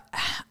that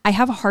I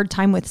have a hard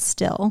time with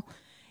still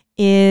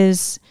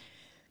is,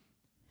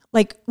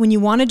 like, when you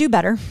want to do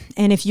better,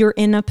 and if you're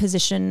in a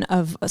position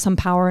of some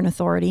power and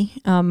authority,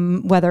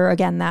 whether,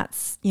 again,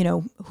 that's,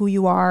 who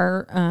you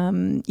are,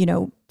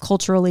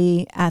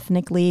 culturally,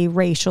 ethnically,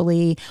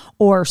 racially,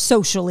 or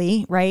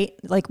socially, right?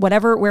 Like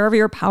wherever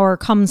your power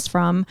comes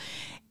from,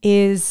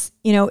 is,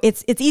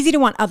 it's easy to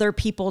want other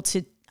people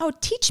to,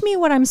 teach me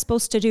what I'm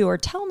supposed to do, or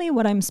tell me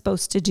what I'm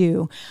supposed to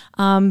do.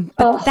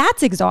 But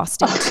that's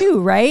exhausting too,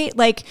 right?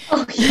 Like,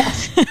 oh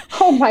yes.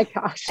 Oh my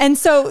gosh. And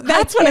so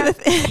that's one of the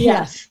things.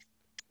 Yes.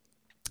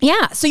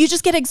 Yeah. So you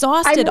just get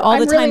exhausted all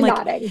the time. Really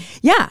like, nodding.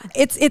 Yeah,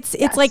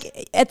 it's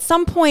like at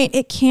some point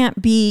it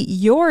can't be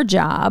your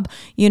job,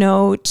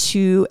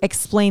 to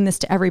explain this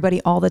to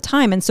everybody all the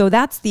time. And so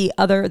that's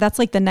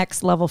like the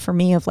next level for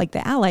me of like the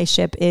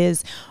allyship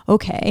is,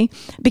 okay,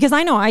 because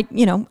I know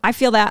I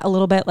feel that a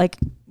little bit, like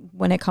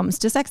when it comes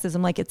to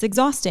sexism, like it's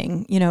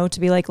exhausting, to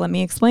be like, let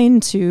me explain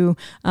to,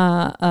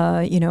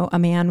 a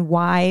man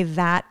why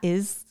that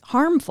is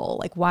harmful,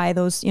 like why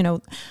those,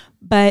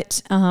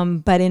 but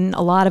in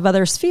a lot of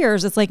other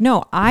spheres, it's like,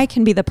 no, I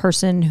can be the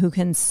person who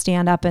can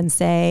stand up and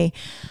say,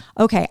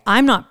 okay,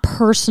 I'm not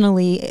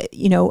personally,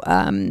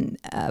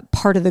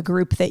 part of the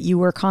group that you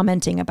were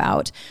commenting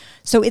about.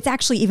 So it's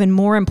actually even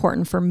more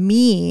important for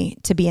me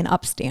to be an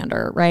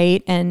upstander,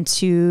 right? And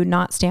to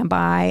not stand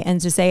by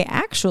and to say,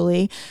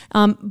 actually,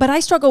 but I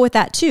struggle with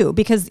that too,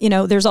 because,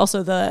 there's also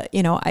I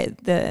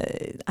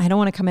don't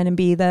want to come in and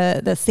be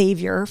the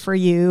savior for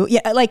you.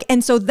 Yeah. Like,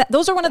 and so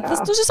those are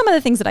those are some of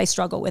the things that I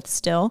struggle with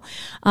still.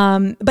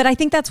 But I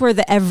think that's where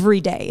the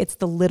everyday, it's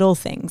the little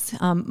things,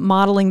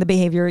 modeling the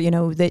behavior,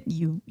 that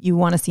you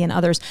want to see in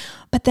others.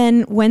 But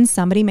then when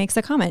somebody makes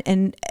a comment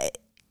and,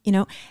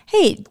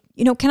 hey,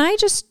 can I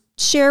just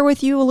share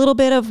with you a little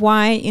bit of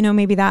why,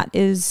 maybe that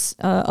is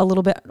a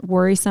little bit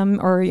worrisome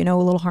or, a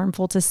little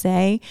harmful to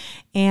say.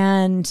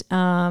 And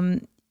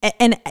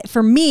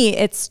for me,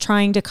 it's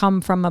trying to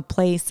come from a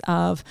place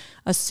of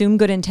assume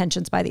good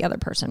intentions by the other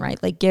person,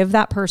 right? Like give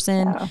that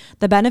person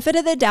the benefit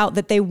of the doubt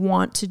that they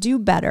want to do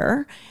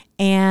better.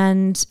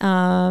 and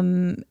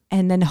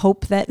then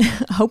hope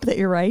that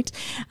you're right,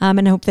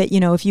 and hope that,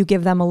 if you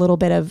give them a little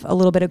bit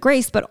of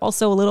grace, but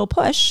also a little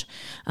push,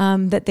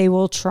 that they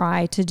will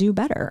try to do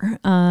better.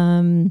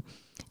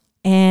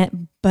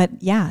 But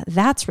yeah,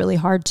 that's really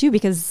hard too,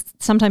 because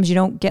sometimes you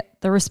don't get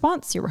the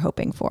response you were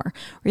hoping for.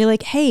 Where you're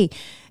like, hey,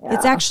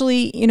 it's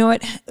actually,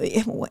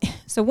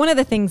 so one of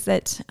the things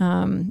that,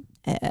 one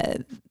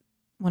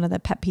of the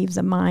pet peeves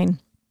of mine,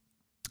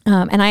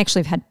 and I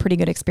actually have had pretty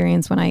good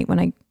experience when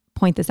I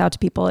point this out to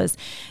people is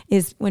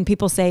when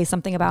people say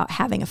something about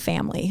having a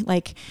family,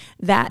 like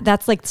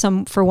that's like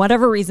for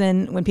whatever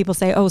reason, when people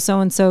say, oh,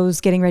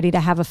 so-and-so's getting ready to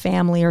have a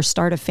family or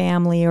start a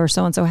family, or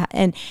so-and-so,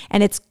 and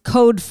it's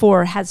code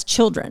for has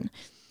children.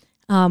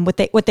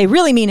 What they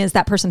really mean is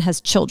that person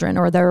has children,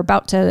 or they're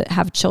about to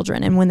have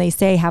children. And when they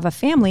say have a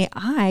family,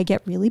 I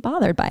get really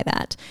bothered by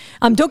that.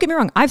 Don't get me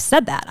wrong. I've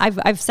said that.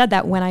 I've said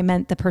that when I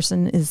meant the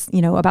person is,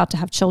 about to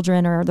have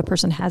children, or the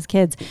person has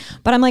kids.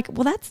 But I'm like,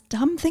 well, that's a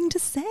dumb thing to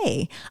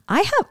say.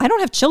 I don't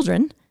have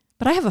children,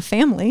 but I have a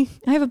family.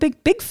 I have a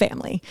big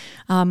family.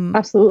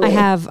 Absolutely.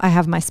 I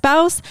have my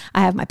spouse.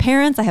 I have my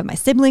parents. I have my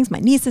siblings, my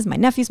nieces, my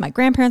nephews, my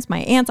grandparents, my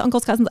aunts,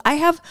 uncles, cousins. I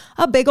have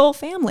a big old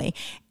family.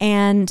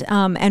 And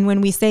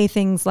when we say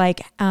things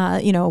like,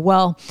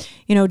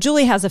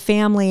 Julie has a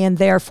family and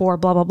therefore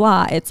blah, blah,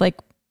 blah, it's like,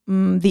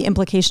 the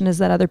implication is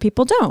that other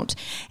people don't.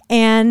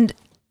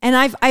 And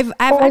I've or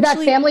actually, that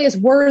family is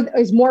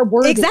more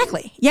worthy.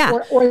 Exactly. Yeah.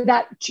 Or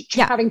that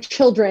having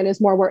children is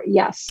more worthy.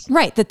 Yes.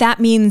 Right. That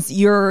means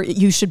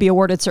you should be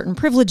awarded certain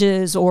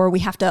privileges, or we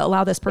have to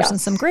allow this person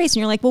some grace. And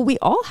you're like, well, we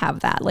all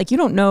have that. Like, you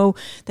don't know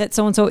that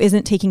so-and-so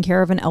isn't taking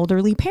care of an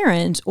elderly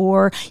parent,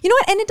 or, you know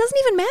what? And it doesn't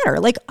even matter.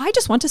 Like, I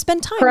just want to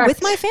spend time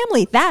with my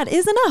family. That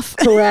is enough.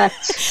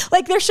 Correct.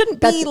 Like, there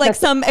shouldn't be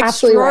some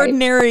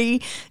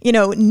extraordinary,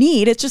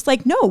 need. It's just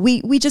like, no,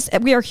 we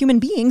are human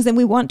beings, and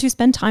we want to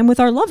spend time with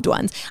our loved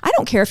ones. I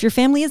don't care if your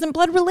family isn't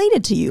blood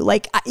related to you.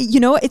 Like,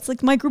 it's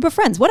like my group of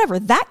friends, whatever,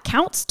 that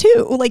counts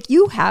too. Like,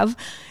 you have,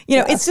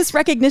 it's just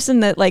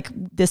recognition that, like,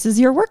 this is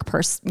your work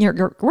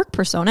your work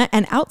persona.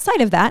 And outside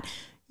of that,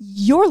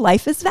 your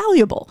life is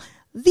valuable.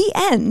 The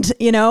end,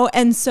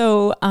 And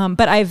so,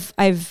 but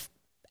I've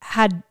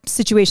had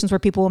situations where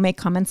people will make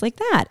comments like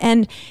that,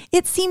 and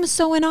it seems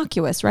so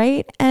innocuous,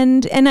 right?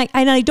 And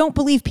I don't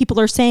believe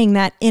people are saying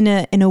that in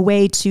a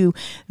way to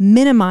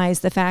minimize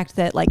the fact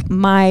that, like,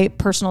 my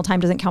personal time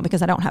doesn't count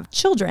because I don't have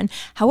children.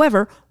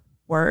 However,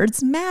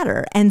 words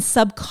matter, and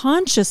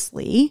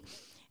subconsciously,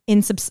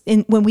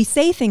 when we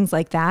say things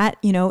like that,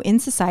 in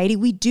society,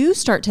 we do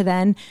start to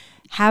then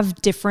have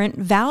different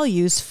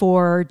values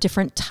for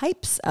different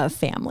types of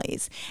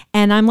families.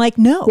 And I'm like,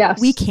 no,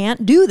 we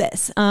can't do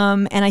this.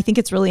 And I think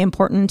it's really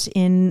important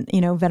in,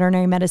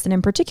 veterinary medicine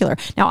in particular.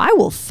 Now, I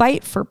will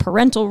fight for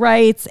parental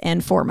rights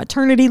and for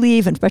maternity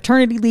leave and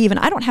paternity leave. And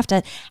I don't have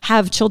to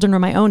have children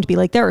of my own to be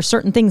like, there are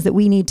certain things that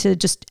we need to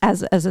just,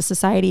 as a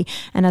society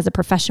and as a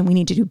profession, we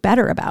need to do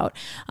better about.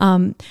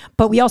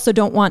 But we also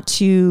don't want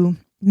to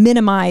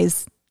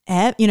minimize,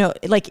 I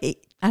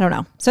don't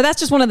know. So that's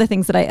just one of the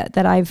things that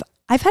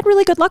I've had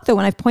really good luck, though,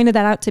 when I've pointed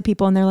that out to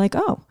people and they're like,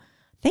 oh,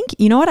 thank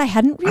you. You know what? I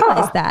hadn't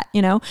realized that,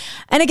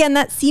 And again,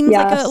 that seems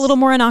like a little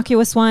more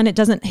innocuous one. It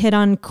doesn't hit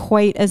on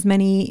quite as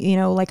many,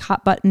 like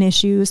hot button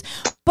issues,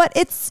 but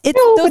it's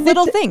those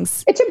little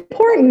things. It's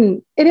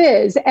important. It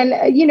is.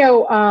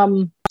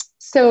 And,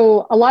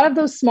 so a lot of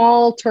those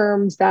small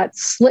terms that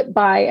slip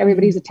by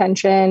everybody's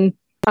attention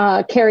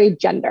carry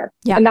gender.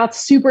 Yeah. And that's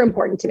super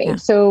important to me. Yeah.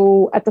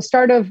 So at the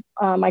start of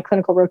my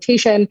clinical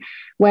rotation,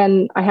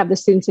 when I have the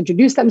students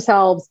introduce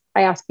themselves,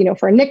 I ask,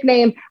 for a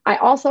nickname. I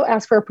also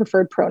ask for a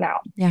preferred pronoun.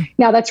 Yeah.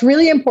 Now that's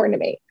really important to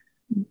me.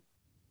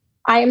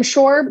 I am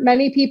sure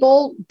many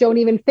people don't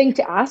even think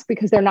to ask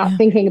because they're not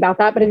thinking about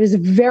that, but it is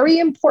very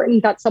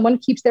important that someone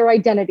keeps their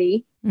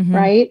identity,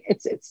 right?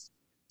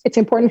 It's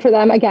important for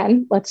them.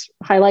 Again, let's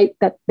highlight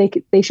that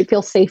they should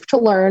feel safe to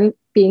learn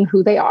being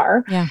who they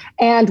are. Yeah.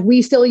 And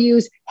we still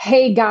use,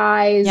 hey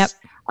guys,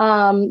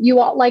 you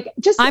all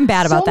I'm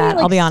bad about that.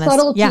 I'll be honest.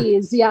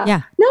 Subtleties.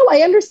 Yeah. No,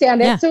 I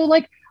understand it. Yeah. So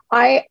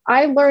I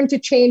learned to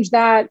change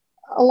that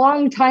a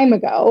long time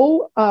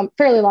ago,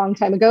 fairly long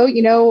time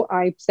ago.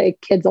 I say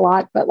kids a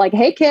lot, but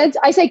hey kids,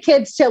 I say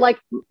kids to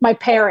my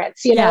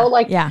parents,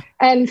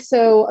 and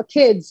so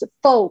kids,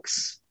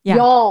 folks,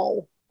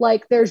 y'all.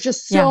 There's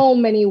just so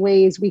many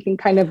ways we can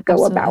kind of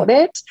go about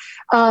it.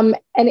 And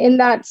in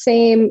that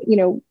same,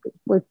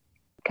 we're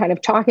kind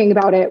of talking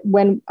about it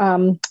when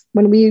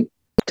we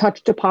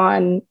touched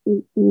upon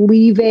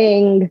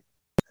leaving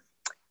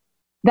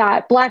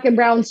that Black and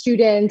brown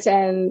students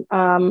and,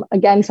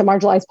 again, some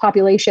marginalized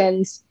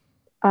populations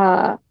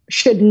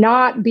should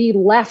not be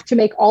left to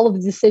make all of the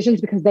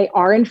decisions because they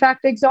are in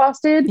fact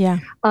exhausted. Yeah.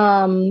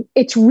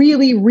 It's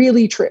really,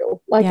 really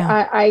true.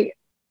 I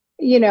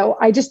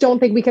just don't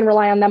think we can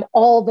rely on them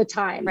all the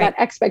time. Right.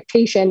 That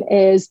expectation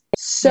is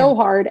so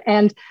hard.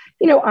 And,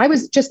 I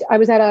was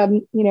at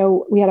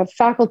we had a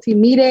faculty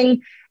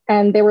meeting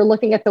and they were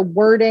looking at the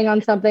wording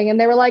on something and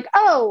they were like,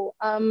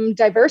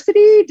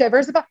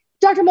 diversify.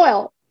 Dr.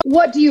 Moyle,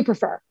 what do you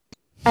prefer?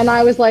 And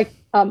I was like,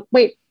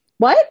 wait,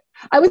 what?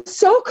 I was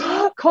so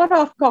caught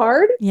off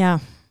guard. Yeah.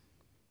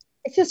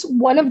 It's just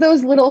one of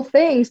those little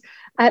things.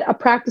 At a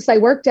practice I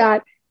worked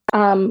at,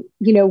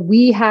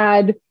 we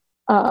had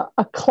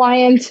a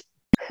client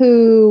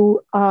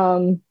who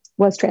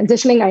was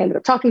transitioning. I ended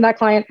up talking to that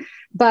client,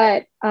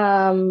 but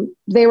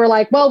they were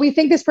like, well, we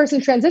think this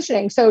person's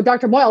transitioning. So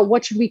Dr. Moyle,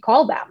 what should we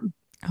call them?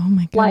 Oh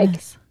my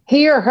goodness. Like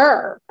he or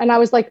her. And I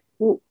was like,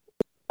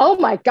 oh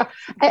my God.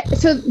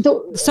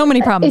 So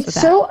many problems with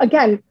that. So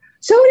again,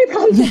 so many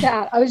problems with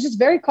that. I was just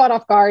very caught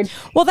off guard.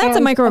 Well, that's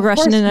a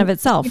microaggression in and of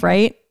itself,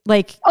 right?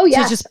 Like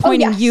to just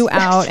pointing you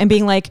out and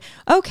being like,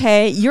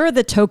 okay, you're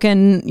the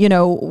token,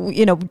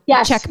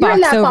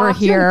 checkbox over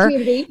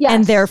here.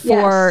 And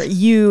therefore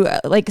you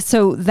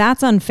so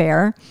that's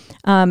unfair.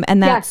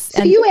 And that's,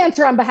 so you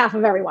answer on behalf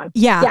of everyone.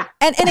 Yeah.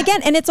 And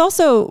again, and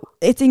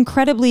it's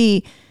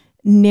incredibly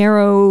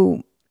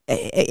narrow.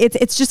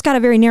 It's just got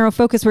a very narrow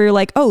focus where you're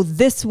like, oh,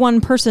 this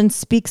one person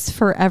speaks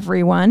for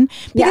everyone,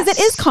 because it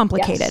is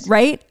complicated,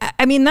 right?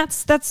 I mean,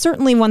 that's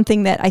certainly one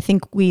thing that I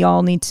think we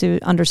all need to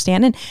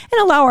understand and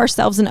allow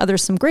ourselves and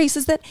others some grace,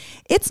 is that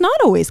it's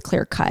not always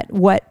clear cut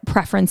what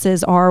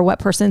preferences are, what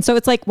person. So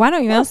it's like, why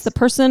don't you ask the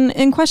person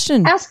in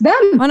question? Ask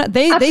them. Why not?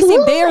 They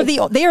seem they are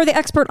the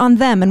expert on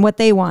them and what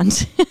they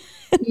want.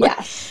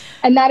 Yes.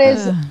 And that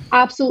is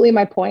absolutely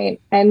my point.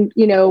 And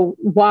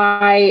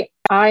why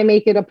I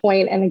make it a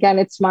point, and again,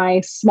 it's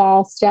my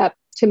small step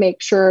to make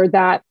sure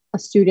that a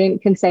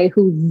student can say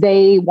who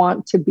they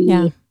want to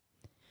be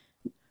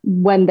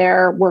when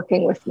they're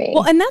working with me.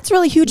 Well, and that's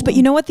really huge. But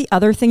you know what? The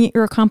other thing that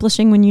you're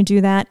accomplishing when you do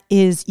that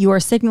is you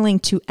are signaling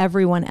to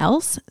everyone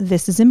else,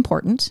 this is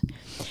important.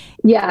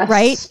 Yes.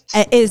 Right.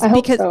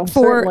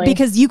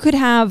 Because you could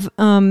have,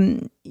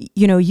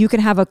 you could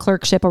have a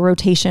clerkship, a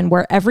rotation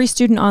where every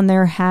student on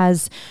there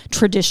has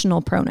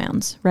traditional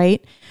pronouns,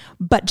 right?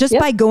 But just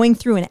by going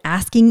through and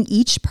asking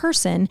each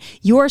person,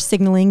 you're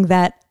signaling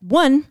that,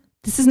 one,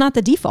 this is not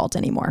the default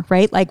anymore,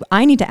 right? Like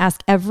I need to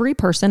ask every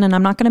person and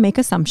I'm not going to make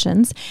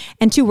assumptions.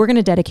 And two, we're going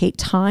to dedicate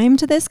time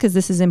to this because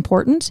this is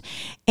important.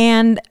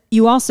 And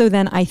you also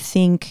then, I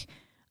think,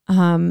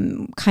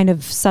 kind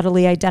of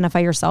subtly identify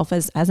yourself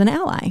as an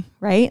ally,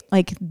 right?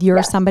 Like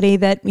you're somebody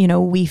that,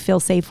 we feel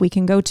safe we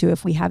can go to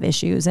if we have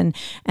issues. And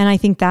I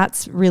think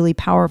that's really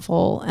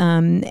powerful.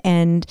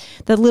 And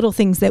the little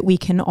things that we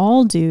can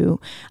all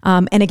do.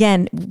 And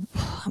again,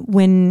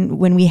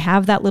 when we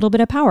have that little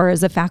bit of power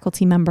as a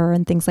faculty member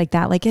and things like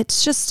that, like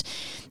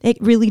it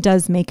really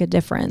does make a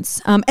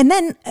difference. And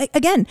then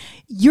again,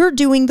 you're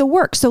doing the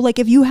work. So like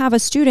if you have a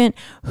student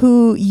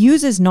who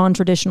uses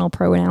non-traditional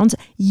pronouns,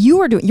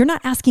 you're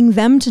not asking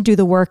them to do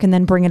the work and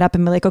then bring it up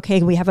and be like,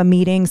 okay, we have a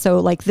meeting. So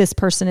like this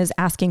person is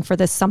asking for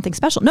this something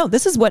special. No,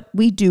 this is what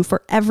we do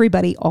for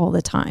everybody all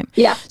the time.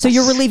 Yeah. So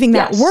you're relieving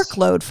that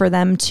workload for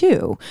them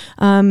too.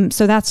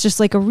 So that's just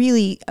like a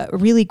really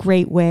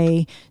great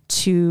way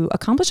to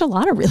accomplish a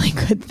lot of really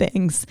good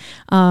things.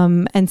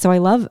 And so I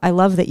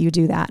love that you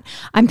do that.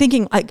 I'm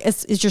thinking like,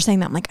 as you're saying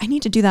that, I'm like, I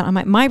need to do that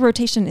on my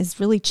rotation is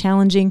really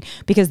challenging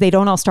because they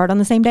don't all start on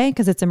the same day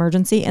because it's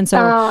emergency. And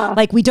so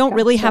like, we don't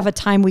really have a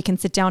time we can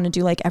sit down and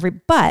do like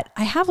but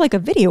I have like a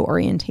video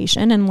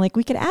orientation and like,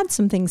 we could add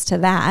some things to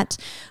that,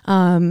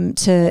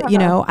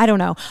 I don't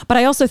know. But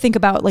I also think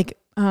about like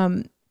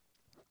in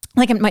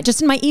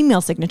my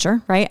email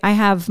signature, right? I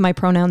have my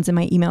pronouns in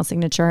my email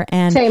signature,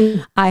 and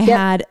Same.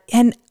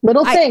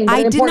 Little thing.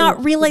 I did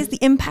not realize the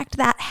impact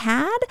that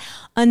had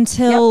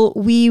until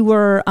we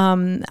were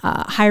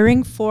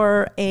hiring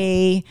for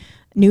a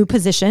new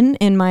position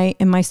in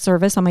my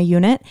service on my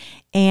unit.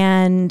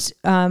 And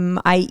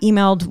I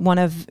emailed one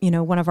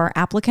of our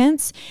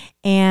applicants,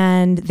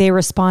 and they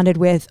responded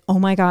with, "Oh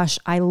my gosh,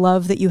 I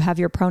love that you have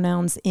your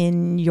pronouns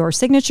in your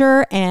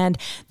signature, and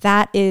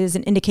that is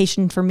an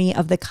indication for me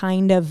of the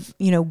kind of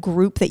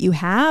group that you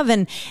have."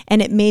 And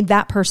it made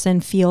that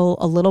person feel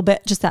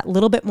just that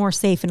little bit more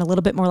safe and a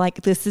little bit more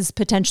like this is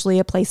potentially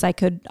a place I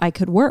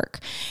could work.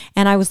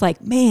 And I was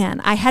like, man,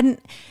 I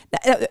hadn't,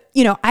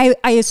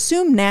 I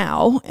assume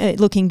now,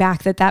 looking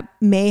back, that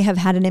may have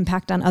had an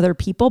impact on other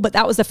people, but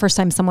that was the first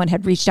time someone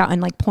had reached out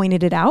and like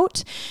pointed it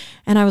out.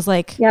 And I was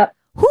like,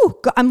 whew,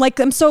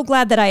 I'm so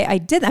glad that I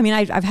did. I mean,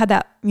 I've had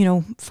that,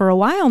 for a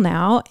while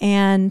now.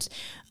 And,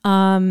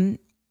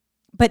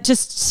 but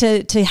just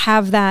to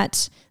have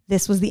that,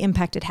 this was the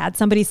impact it had.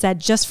 Somebody said,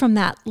 just from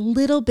that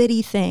little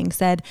bitty thing,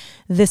 said,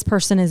 this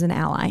person is an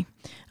ally,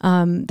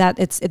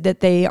 that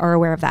they are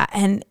aware of that.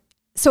 And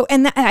so,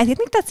 I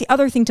think that's the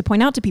other thing to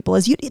point out to people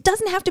is it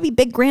doesn't have to be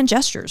big grand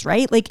gestures,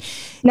 right? Like,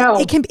 no,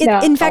 it can.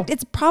 In fact,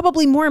 it's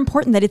probably more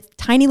important that it's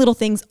tiny little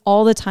things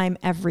all the time,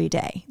 every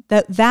day.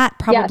 That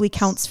probably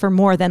counts for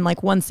more than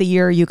like once a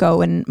year you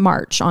go and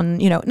march on.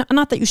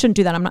 Not that you shouldn't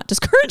do that. I'm not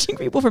discouraging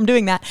people from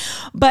doing that,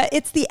 but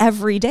it's the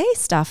everyday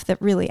stuff that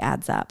really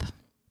adds up.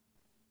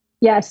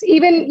 Yes,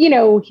 even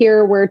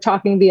here we're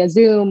talking via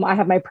Zoom. I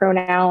have my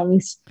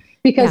pronouns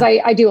because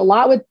I do a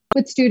lot with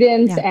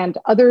students and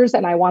others,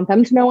 and I want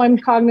them to know I'm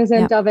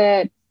cognizant of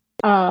it.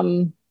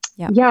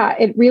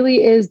 It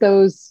really is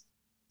those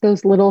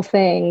those little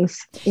things,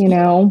 you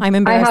know. I'm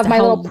embarrassed. I have my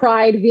little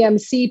Pride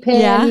VMC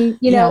pin,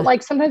 you know,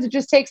 like sometimes it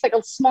just takes like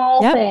a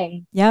small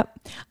thing. Yep.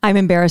 I'm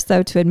embarrassed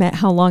though to admit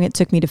how long it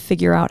took me to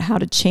figure out how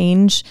to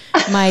change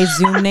my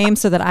Zoom name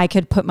so that I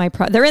could put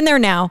they're in there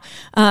now.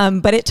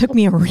 But it took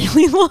me a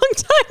really long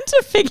time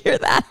to figure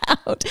that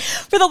out.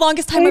 For the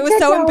longest time, I was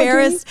so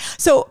embarrassed.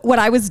 So what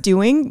I was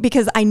doing,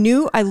 because I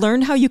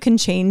learned how you can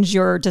change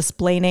your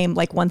display name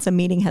like once a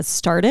meeting has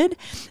started.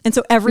 And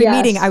so every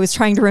meeting I was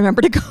trying to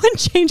remember to go and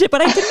change it,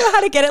 but I didn't know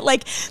how to get it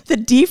like the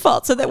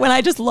default so that when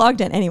I just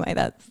logged in, anyway,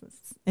 that's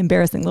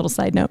embarrassing little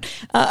side note.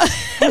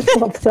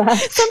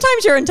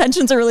 Sometimes your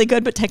intentions are really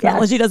good, but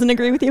technology doesn't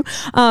agree with you.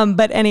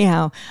 But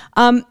anyhow,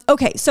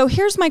 okay. So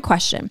here's my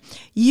question.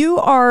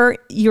 You're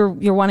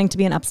wanting to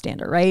be an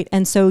upstander, right?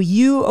 And so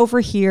you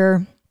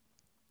overhear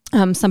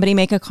somebody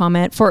make a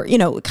comment for,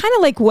 kind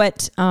of like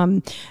what,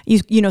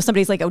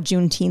 somebody's like, oh,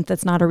 Juneteenth,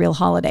 that's not a real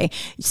holiday.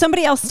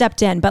 Somebody else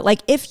stepped in, but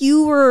like, if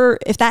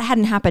that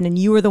hadn't happened and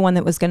you were the one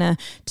that was going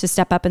to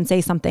step up and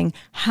say something,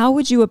 how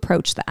would you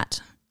approach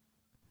that?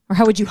 Or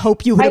how would you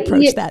hope you would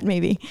approach that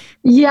maybe?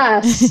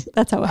 Yes.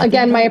 That's how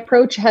my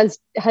approach has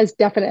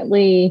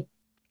definitely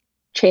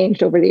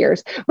changed over the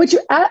years, which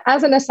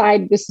as an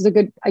aside,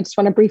 I just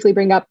want to briefly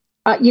bring up,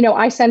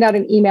 I send out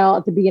an email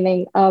at the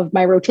beginning of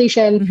my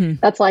rotation. Mm-hmm.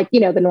 That's like, the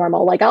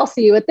normal, like, I'll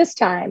see you at this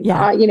time.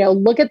 Yeah.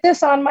 Look at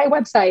this on my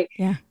website.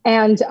 Yeah.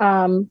 And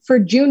for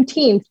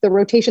Juneteenth, the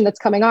rotation that's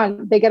coming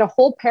on, they get a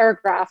whole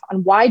paragraph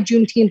on why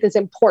Juneteenth is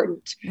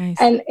important,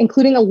 and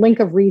including a link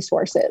of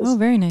resources. Oh,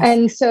 very nice.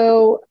 And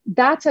so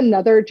that's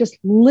another just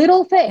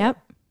little thing. Yep.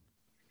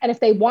 And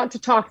if they want to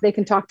talk, they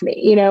can talk to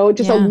me, a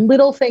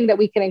little thing that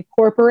we can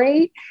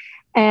incorporate.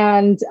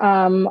 And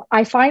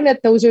I find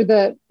that those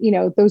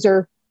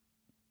are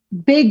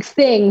big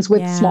things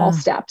with small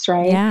steps,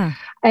 right? Yeah.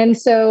 And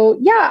so,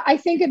 I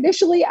think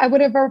initially I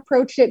would have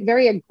approached it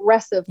very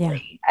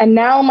aggressively. Yeah. And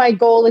now my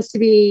goal is to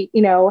be,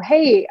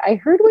 hey, I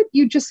heard what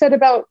you just said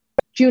about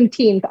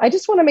Juneteenth. I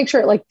just want to make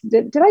sure, like,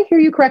 did I hear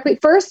you correctly?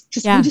 First,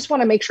 we just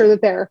want to make sure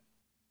that they're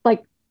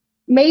like,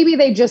 maybe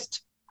they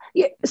just,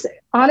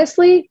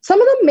 honestly,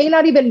 some of them may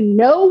not even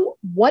know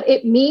what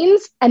it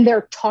means and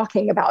they're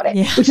talking about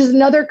it, which is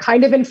another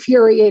kind of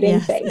infuriating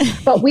thing,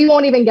 but we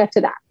won't even get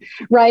to that.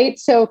 Right.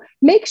 So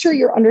make sure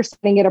you're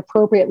understanding it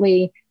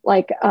appropriately,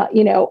 like,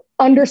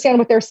 understand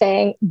what they're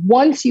saying.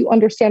 Once you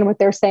understand what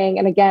they're saying.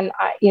 And again,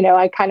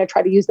 I kind of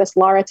try to use this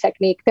Lara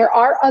technique. There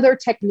are other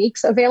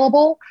techniques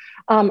available.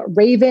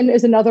 Raven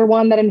is another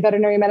one that in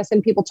veterinary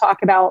medicine people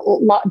talk about.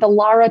 The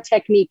Lara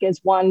technique is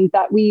one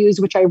that we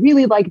use, which I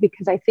really like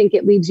because I think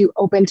it leaves you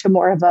open to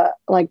more of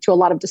to a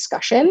lot of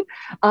discussion,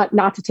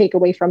 not to take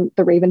away from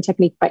the Raven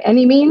technique by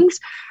any means.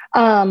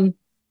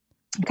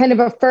 Kind of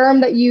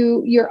affirm that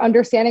you're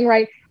understanding,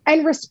 right?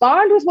 And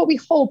respond with what we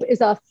hope is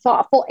a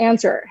thoughtful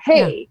answer.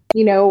 Hey,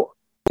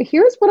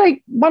 here's what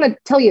I want to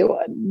tell you.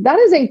 That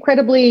is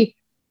incredibly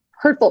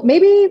hurtful.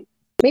 Maybe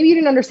you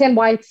didn't understand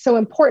why it's so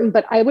important,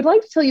 but I would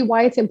like to tell you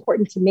why it's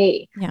important to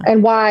me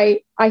and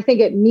why I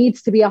think it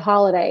needs to be a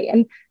holiday.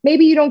 And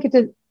maybe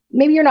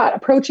you're not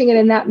approaching it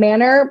in that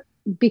manner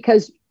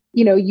because,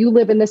 you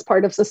live in this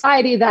part of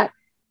society that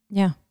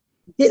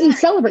didn't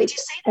celebrate. Did you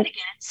say that again?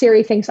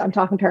 Siri thinks I'm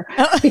talking to her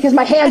because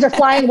my hands are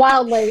flying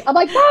wildly. I'm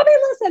like, Bobby,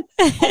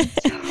 listen.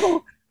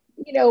 So,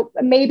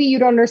 maybe you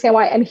don't understand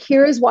why. And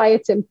here's why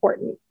it's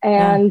important.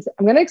 And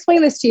I'm going to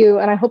explain this to you.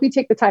 And I hope you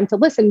take the time to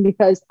listen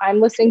because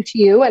I'm listening to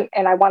you and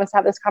I want us to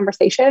have this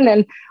conversation.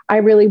 And I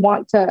really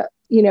want to,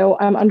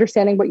 I'm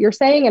understanding what you're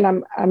saying.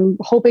 And I'm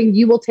hoping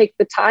you will take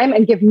the time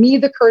and give me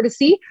the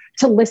courtesy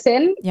to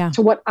listen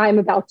to what I'm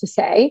about to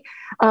say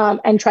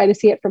and try to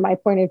see it from my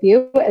point of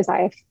view as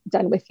I have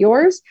done with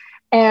yours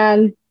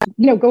and,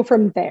 go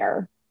from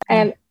there.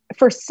 And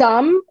for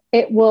some,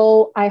 it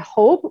will, I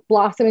hope,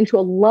 blossom into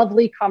a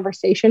lovely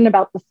conversation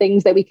about the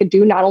things that we could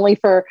do, not only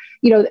for,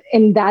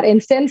 in that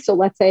instance. So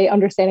let's say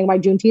understanding why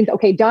Juneteenth,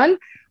 okay, done.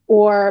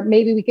 Or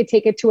maybe we could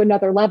take it to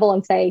another level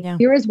and say,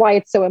 here is why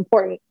it's so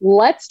important.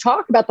 Let's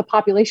talk about the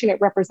population it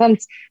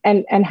represents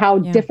and how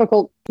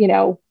difficult,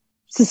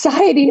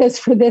 society is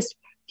for this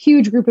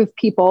huge group of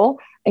people,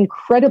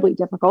 incredibly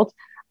difficult.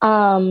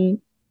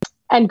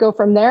 And go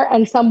from there.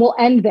 And some will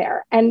end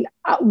there. And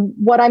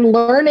what I'm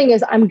learning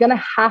is I'm going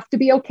to have to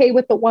be okay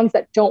with the ones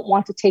that don't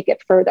want to take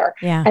it further.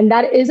 Yeah. And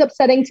that is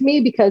upsetting to me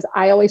because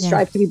I always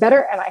strive to be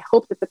better. And I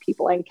hope that the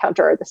people I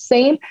encounter are the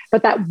same,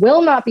 but that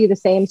will not be the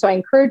same. So I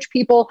encourage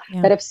people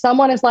that if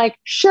someone is like,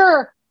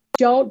 sure,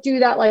 don't do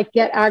that, like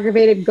get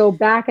aggravated, go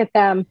back at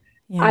them.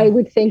 Yeah. I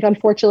would think,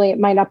 unfortunately, it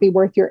might not be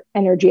worth your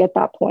energy at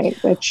that point,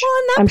 which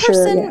and that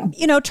person,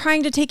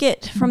 trying to take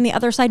it from the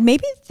other side,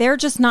 maybe they're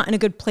just not in a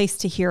good place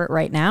to hear it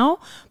right now.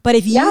 But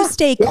if you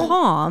stay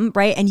calm,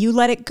 right, and you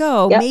let it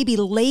go, maybe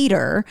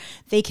later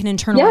they can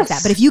internalize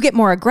that. But if you get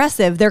more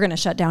aggressive, they're going to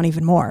shut down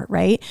even more,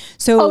 right?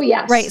 So,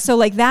 right. So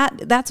like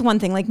that's one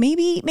thing, like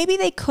maybe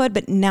they could,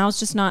 but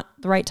now's just not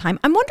the right time.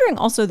 I'm wondering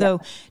also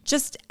though,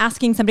 just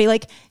asking somebody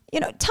like,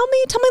 tell me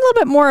a little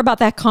bit more about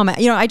that comment.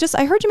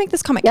 I heard you make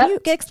this comment. Can you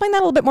explain that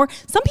a little bit more?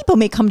 Some people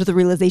may come to the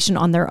realization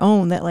on their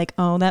own that like,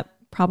 oh, that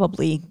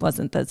probably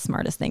wasn't the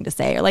smartest thing to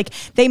say. Or like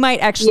they might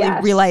actually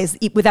realize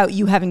without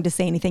you having to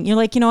say anything, you're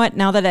like, you know what,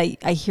 now that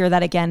I hear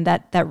that again,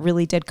 that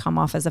really did come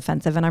off as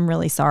offensive and I'm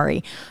really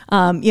sorry.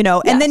 And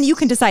then you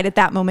can decide at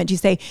that moment, you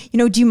say,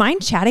 do you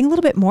mind chatting a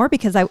little bit more?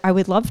 Because I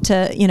would love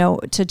to,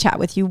 to chat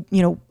with you,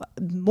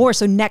 more.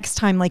 So next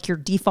time, like your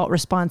default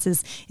response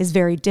is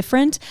very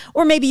different.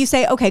 Or maybe you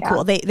say, okay,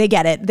 cool. They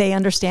get it. They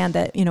understand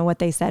that, what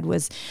they said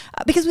was,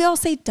 because we all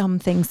say dumb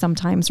things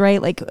sometimes,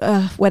 right? Like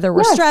whether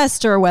we're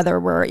stressed or whether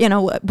we're,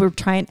 we're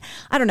trying,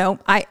 I don't know.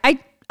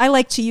 I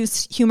like to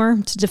use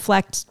humor to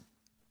deflect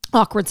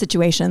awkward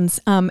situations.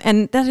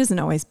 And that isn't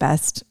always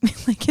best.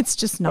 Like it's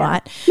just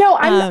not. No,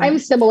 I'm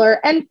similar.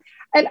 And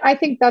I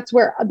think that's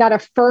where that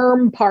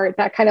affirm part,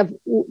 that kind of,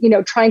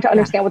 trying to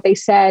understand what they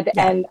said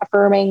and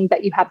affirming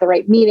that you have the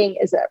right meaning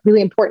is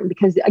really important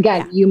because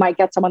again, you might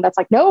get someone that's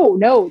like,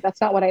 no,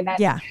 that's not what I meant.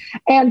 Yeah.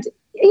 And,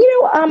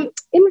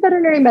 in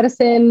veterinary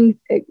medicine,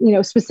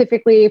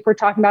 specifically, if we're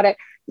talking about it,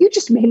 you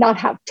just may not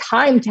have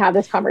time to have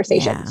this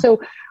conversation. Yeah. So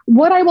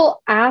what I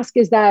will ask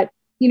is that,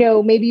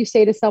 maybe you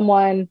say to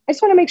someone, I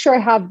just want to make sure I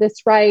have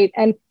this right.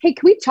 And hey,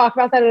 can we talk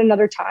about that at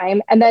another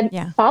time? And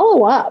then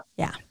follow up.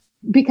 Yeah.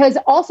 Because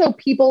also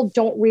people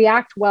don't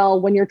react well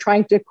when you're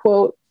trying to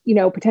quote,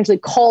 potentially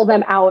call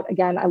them out.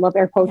 Again, I love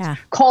air quotes,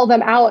 call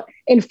them out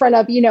in front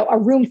of, a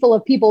room full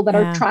of people that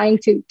are trying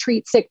to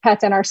treat sick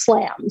pets and are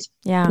slammed.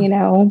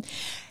 Yeah.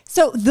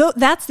 So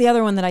that's the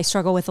other one that I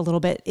struggle with a little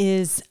bit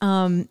is,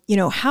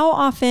 how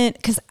often,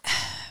 because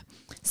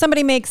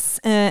somebody makes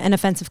an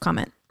offensive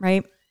comment,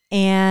 right?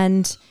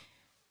 And,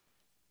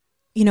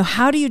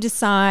 how do you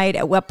decide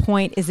at what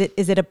point is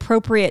it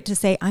appropriate to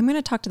say, I'm going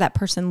to talk to that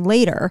person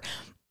later,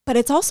 but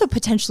it's also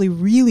potentially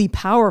really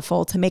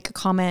powerful to make a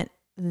comment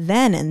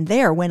then and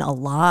there when a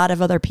lot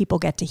of other people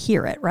get to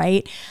hear it,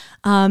 right?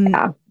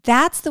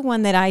 That's the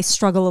one that I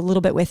struggle a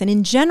little bit with. And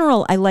in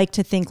general, I like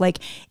to think like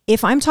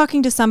if I'm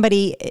talking to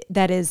somebody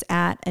that is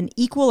at an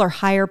equal or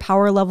higher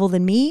power level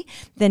than me,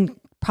 then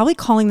probably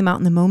calling them out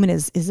in the moment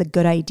is a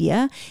good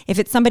idea. If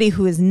it's somebody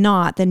who is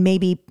not, then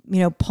maybe,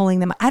 pulling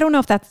them, I don't know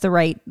if that's the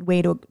right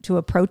way to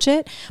approach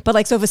it, but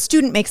like, so if a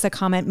student makes a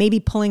comment, maybe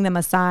pulling them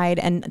aside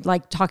and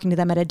like talking to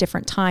them at a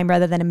different time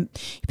rather than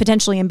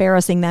potentially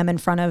embarrassing them in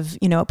front of,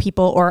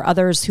 people or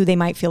others who they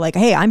might feel like,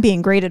 hey, I'm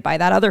being graded by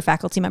that other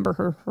faculty member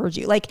who heard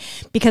you, like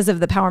because of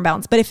the power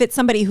imbalance. But if it's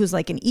somebody who's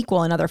like an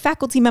equal, another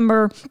faculty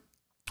member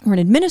or an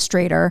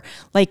administrator,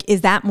 like,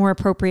 is that more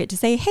appropriate to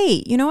say,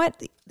 hey, you know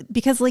what?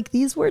 Because like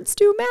these words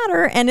do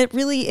matter. And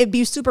it'd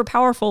be super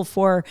powerful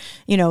for,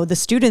 the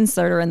students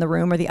that are in the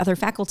room or the other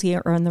faculty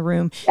are in the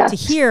room to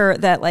hear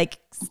that like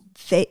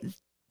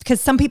because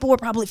some people were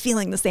probably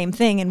feeling the same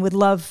thing and would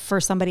love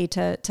for somebody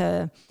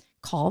to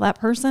call that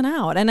person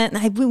out.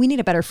 And we need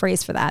a better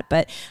phrase for that,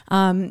 but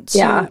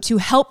to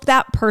help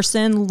that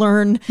person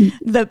learn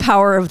the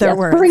power of their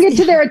words. Bring it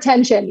to their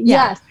attention.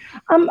 Yeah.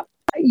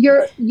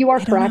 Yes. You are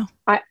correct.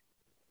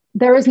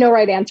 There is no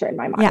right answer in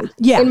my mind.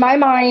 Yeah. In my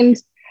mind,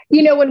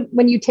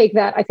 when you take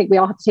that, I think we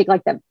all have to take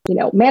like the,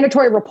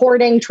 mandatory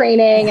reporting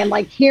training and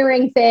like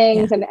hearing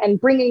things and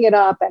bringing it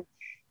up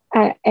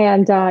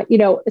and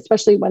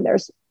especially when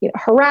there's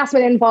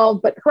harassment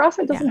involved, but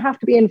harassment doesn't have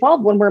to be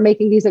involved when we're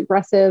making these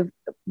aggressive,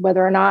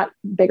 whether or not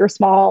big or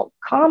small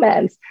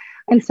comments.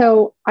 And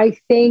so I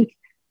think,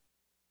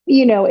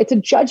 it's a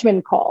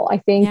judgment call. I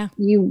think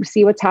you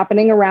see what's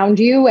happening around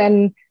you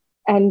and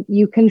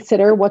you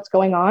consider what's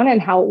going on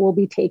and how it will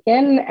be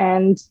taken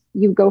and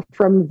you go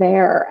from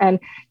there. And,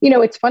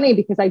 it's funny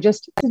because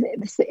this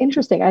is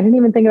interesting. I didn't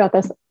even think about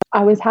this.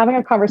 I was having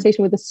a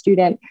conversation with a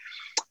student.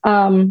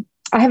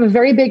 I have a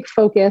very big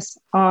focus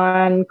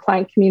on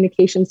client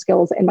communication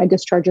skills in my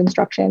discharge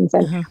instructions.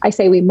 And I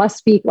say we must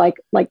speak like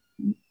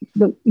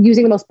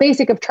using the most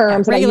basic of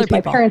terms. And I use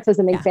my parents as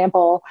an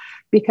example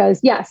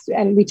because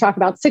and we talk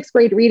about 6th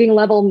grade reading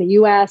level in the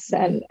US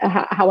and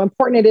how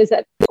important it is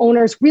that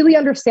owners really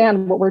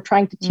understand what we're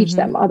trying to teach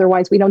them.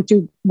 Otherwise we don't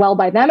do well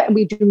by them and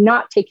we do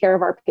not take care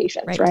of our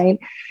patients. Right.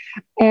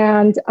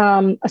 And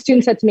a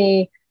student said to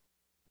me,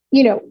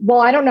 well,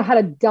 I don't know how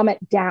to dumb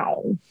it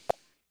down.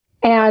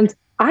 And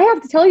I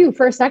have to tell you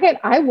for a second,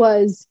 I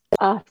was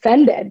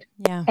offended.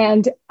 Yeah.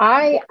 And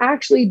I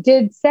actually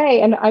did say,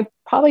 and I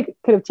probably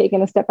could have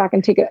taken a step back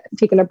and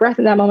taken a breath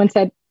in that moment,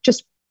 said,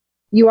 just,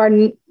 you are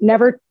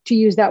never to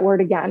use that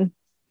word again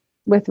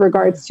with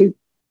regards to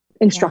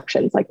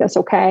instructions like this.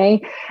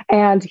 Okay.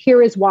 And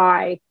here is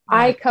why.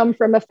 I come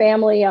from a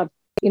family of,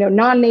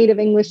 non-native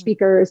English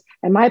speakers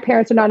and my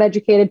parents are not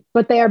educated,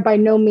 but they are by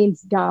no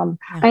means dumb.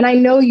 And I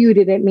know you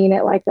didn't mean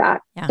it like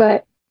that,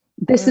 but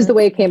this is the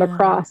way it came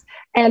across.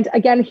 And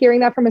again, hearing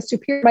that from a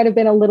superior might have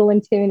been a little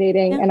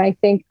intimidating. And I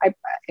think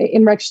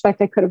in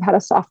retrospect, I could have had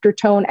a softer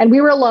tone and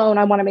we were alone.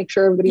 I want to make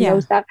sure everybody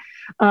knows that.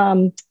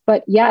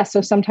 But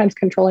so sometimes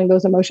controlling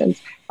those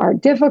emotions are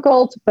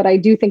difficult, but I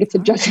do think it's a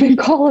judgment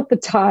call at the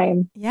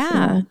time.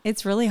 Yeah.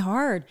 It's really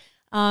hard.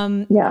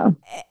 Yeah.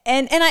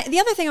 The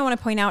other thing I want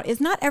to point out is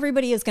not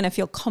everybody is going to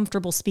feel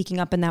comfortable speaking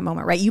up in that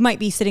moment, right? You might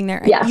be sitting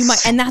there,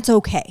 Yes. and that's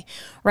okay,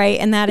 right?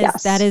 And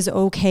Yes. that is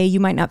okay. You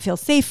might not feel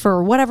safe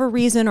for whatever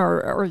reason,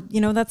 or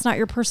that's not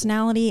your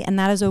personality, and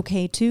that is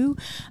okay too.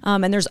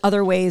 And there's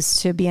other ways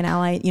to be an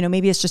ally.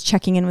 Maybe it's just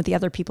checking in with the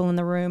other people in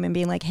the room and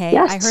being like, hey,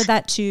 Yes. I heard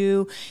that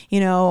too,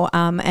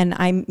 and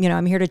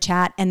I'm here to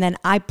chat, and then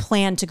I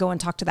plan to go and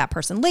talk to that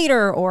person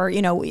later, or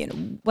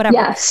whatever.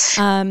 Yes.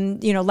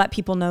 Let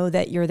people know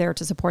that you're there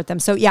to support them.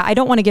 So yeah, I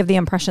don't want to give the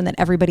impression that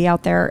everybody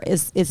out there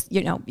is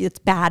it's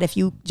bad if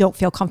you don't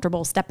feel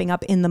comfortable stepping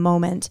up in the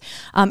moment.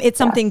 It's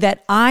something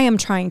that I am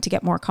trying to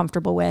get more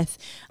comfortable with,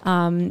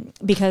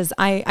 because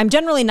I'm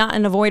generally not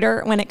an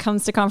avoider when it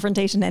comes to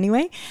confrontation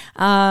anyway.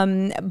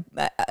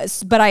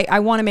 But I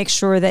want to make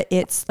sure that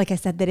it's, like I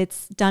said, that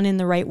it's done in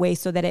the right way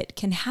so that it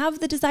can have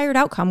the desired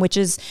outcome, which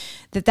is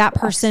that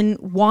person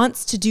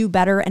wants to do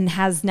better and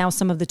has now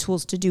some of the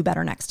tools to do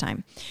better next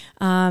time.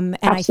 And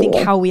I think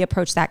how we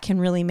approach that can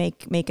really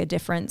make a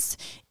difference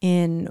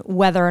in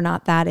whether or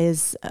not that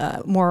is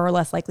more or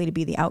less likely to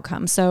be the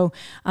outcome. So,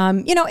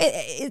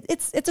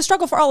 it's a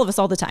struggle for all of us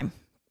all the time.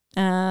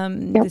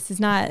 This is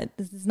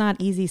not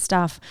easy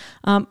stuff.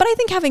 But I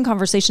think having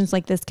conversations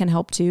like this can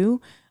help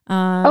too.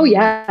 Oh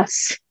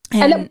yes.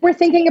 And then we're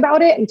thinking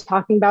about it and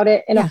talking about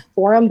it in a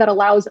forum that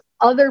allows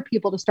other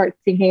people to start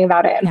thinking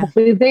about it, and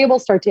hopefully they will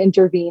start to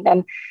intervene.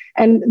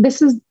 And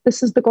this is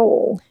the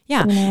goal.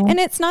 Yeah. And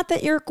it's not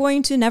that you're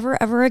going to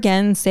never, ever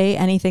again say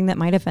anything that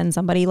might offend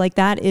somebody. Like,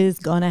 that is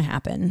going to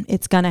happen.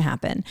 It's going to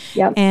happen.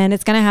 Yep. And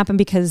it's going to happen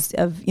because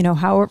of,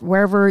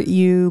 wherever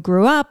you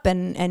grew up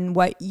and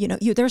what,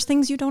 there's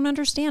things you don't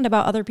understand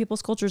about other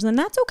people's cultures, and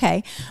that's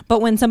okay.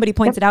 But when somebody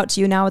points it out to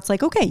you, now it's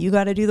like, okay, you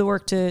got to do the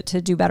work to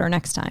do better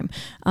next time.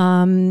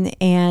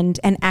 And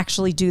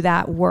actually do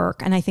that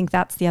work. And I think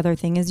that's the other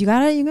thing is you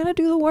gotta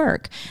do the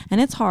work,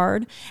 and it's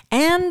hard.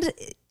 And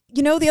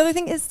the other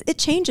thing is it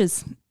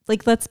changes.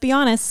 Like, let's be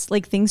honest,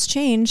 like, things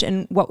change,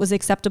 and what was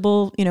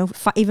acceptable,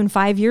 even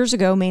 5 years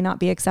ago may not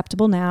be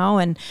acceptable now.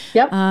 And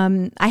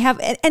and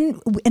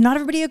not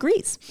everybody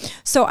agrees.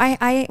 So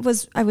I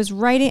was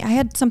writing, I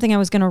had something I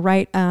was going to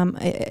write.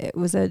 It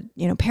was a,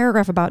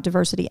 paragraph about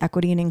diversity,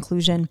 equity, and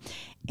inclusion.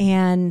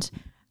 And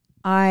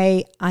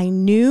I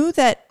knew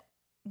that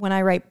when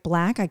I write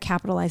Black, I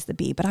capitalize the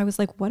B, but I was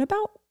like, what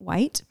about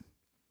white?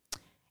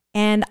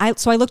 And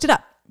so I looked it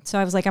up. So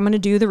I was like, I'm going to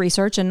do the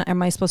research, and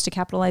am I supposed to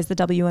capitalize the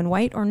W in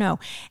white or no?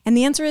 And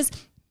the answer is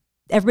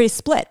everybody's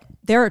split.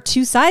 There are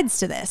two sides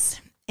to this.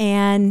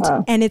 And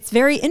it's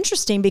very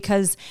interesting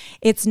because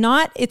it's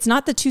not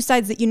the two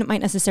sides that you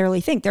might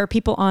necessarily think. There are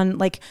people on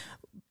like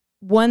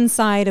one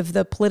side of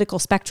the political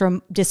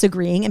spectrum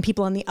disagreeing, and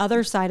people on the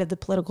other side of the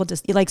political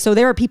so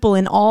there are people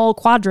in all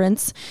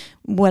quadrants,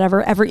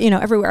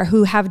 everywhere,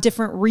 who have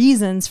different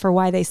reasons for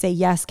why they say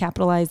yes,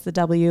 capitalize the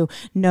W,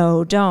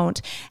 no, don't.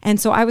 And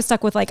so I was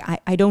stuck with like,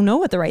 I don't know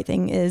what the right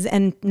thing is,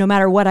 and no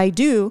matter what I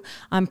do,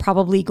 I'm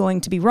probably going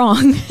to be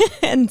wrong.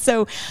 And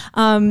so,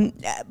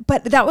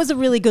 but that was a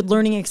really good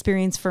learning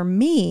experience for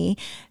me,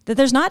 that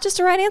there's not just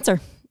a right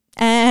answer,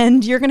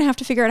 and you're going to have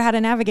to figure out how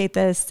to navigate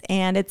this,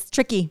 and it's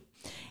tricky.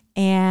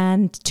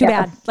 And too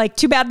bad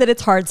that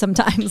it's hard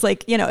sometimes.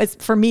 Like,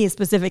 it's for me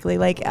specifically,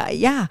 like,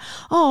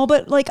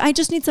 but like, I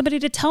just need somebody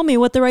to tell me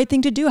what the right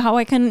thing to do, how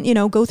I can,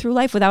 go through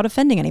life without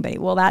offending anybody.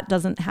 Well, that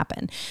doesn't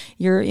happen.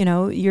 So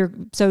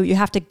you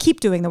have to keep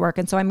doing the work.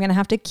 And so I'm going to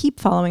have to keep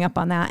following up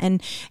on that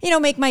and,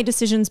 make my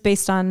decisions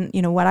based on,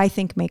 what I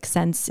think makes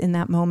sense in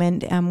that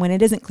moment, when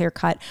it isn't clear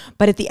cut.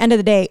 But at the end of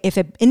the day, if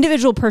an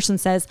individual person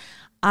says,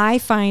 I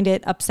find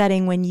it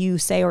upsetting when you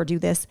say or do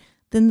this,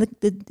 then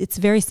it's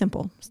very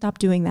simple. Stop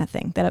doing that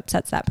thing that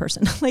upsets that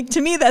person. Like,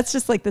 to me, that's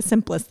just like the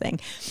simplest thing.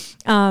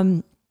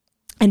 And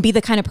be the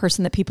kind of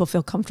person that people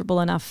feel comfortable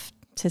enough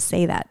to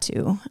say that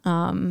to.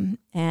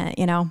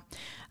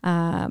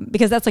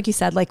 Because that's, like you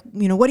said, like,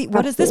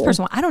 what does this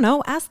person want? I don't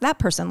know. Ask that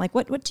person, like,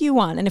 what do you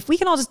want? And if we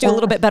can all just do a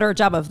little bit better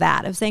job of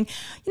that, of saying,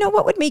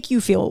 what would make you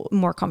feel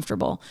more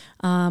comfortable?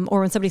 Or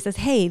when somebody says,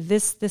 hey,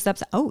 this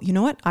upset, oh, you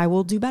know what? I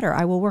will do better.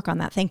 I will work on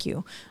that. Thank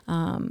you.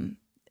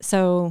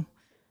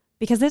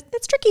 Because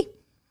it's tricky.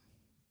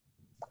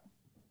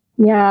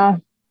 Yeah,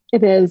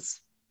 it is.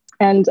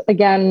 And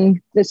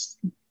again, this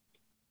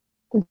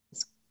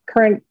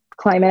current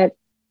climate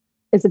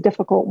is a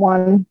difficult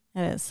one.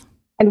 It is.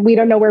 And we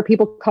don't know where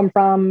people come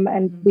from,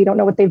 and we don't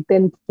know what they've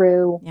been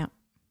through. Yeah.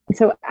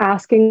 So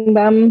asking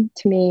them,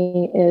 to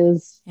me,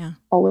 is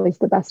always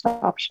the best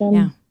option.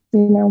 Yeah.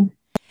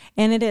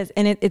 And it is.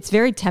 And it's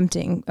very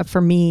tempting for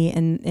me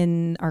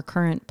in our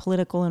current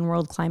political and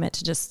world climate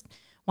to just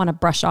want to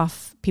brush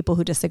off people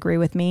who disagree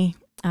with me.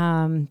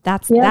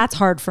 That's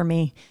hard for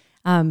me.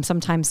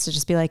 Sometimes to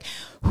just be like,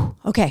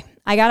 okay,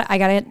 I got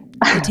it.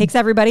 It takes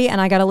everybody, and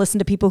I got to listen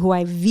to people who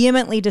I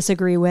vehemently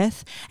disagree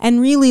with,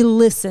 and really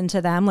listen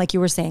to them. Like you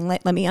were saying,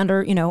 let me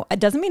it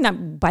doesn't mean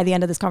that by the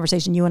end of this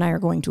conversation, you and I are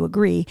going to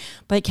agree,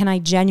 but can I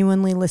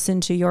genuinely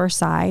listen to your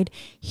side,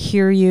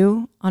 hear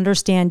you,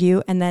 understand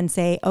you, and then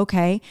say,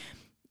 okay,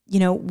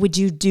 would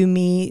you do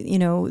me,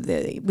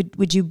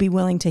 would you be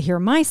willing to hear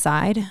my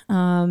side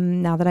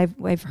now that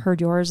I've heard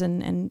yours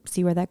and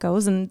see where that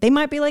goes? And they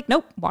might be like,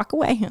 nope, walk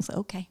away. I was like,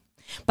 okay.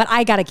 But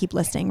I got to keep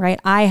listening, right?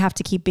 I have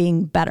to keep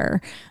being better,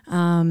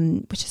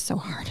 which is so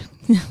hard.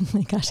 Oh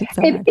my gosh, it's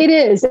so hard. It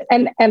is.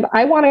 And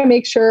I want to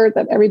make sure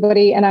that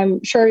everybody, and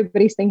I'm sure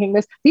everybody's thinking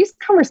this, these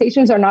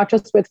conversations are not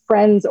just with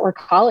friends or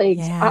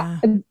colleagues. Yeah.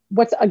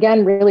 What's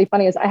again really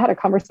funny is I had a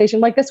conversation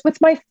like this with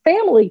my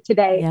family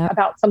today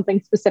about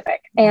something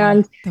specific.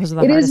 And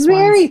it is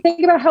very,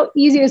 think about how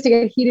easy it is to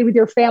get heated with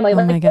your family. Oh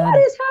like, my God. What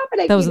is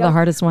happening? Those are the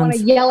hardest ones. Want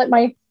to yell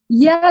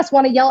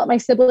at my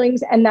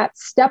siblings. And that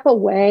step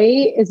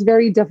away is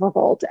very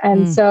difficult.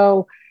 And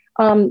so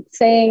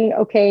saying,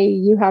 okay,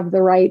 you have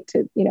the right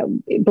to,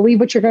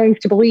 believe what you're going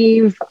to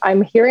believe.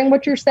 I'm hearing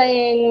what you're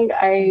saying.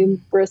 I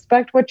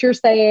respect what you're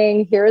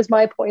saying. Here is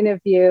my point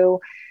of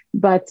view.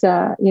 But,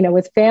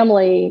 with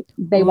family,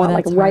 they want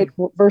like right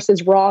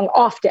versus wrong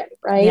often,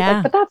 right? Yeah.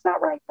 Like, but that's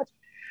not right.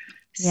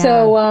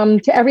 So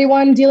to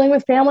everyone dealing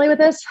with family with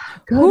this,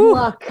 good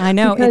luck. I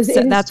know. Because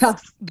that's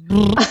tough.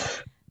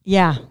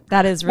 Yeah,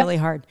 that is really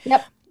hard.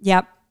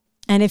 Yep.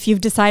 And if you've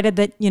decided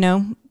that,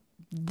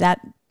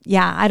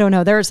 I don't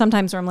know. There are some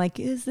times where I'm like,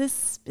 is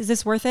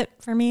this worth it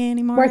for me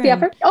anymore? Worth the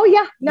effort? Oh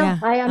yeah. No,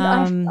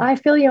 yeah. I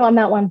feel you on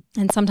that one.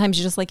 And sometimes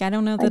you're just like, I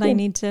don't know that I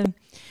need to,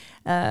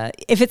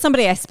 if it's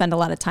somebody I spend a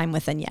lot of time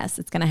with, then yes,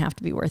 it's going to have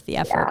to be worth the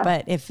effort. Yeah.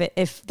 But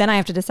if then I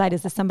have to decide,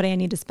 is this somebody I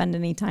need to spend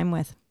any time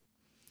with?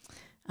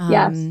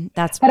 Yes.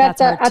 That's at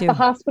the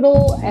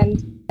hospital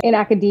and in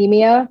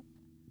academia,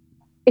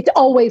 it's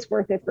always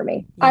worth it for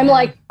me. Yeah. I'm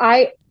like,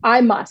 I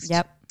must.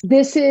 Yep.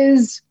 This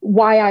is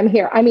why I'm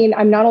here. I mean,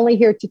 I'm not only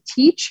here to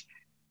teach,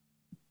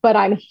 but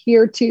I'm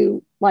here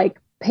to like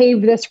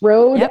pave this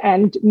road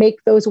and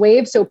make those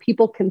waves so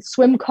people can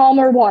swim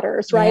calmer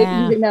waters, right?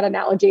 Yeah. Using that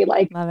analogy,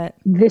 like, love it.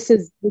 This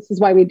is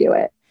why we do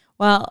it.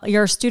 Well,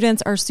 your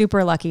students are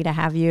super lucky to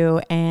have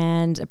you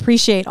and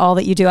appreciate all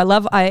that you do.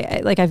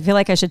 I feel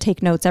like I should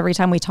take notes every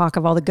time we talk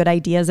of all the good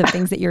ideas of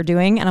things that you're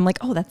doing. And I'm like,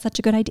 oh, that's such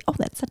a good idea. Oh,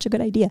 that's such a good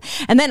idea.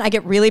 And then I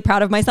get really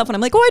proud of myself and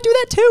I'm like, oh, I do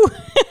that too.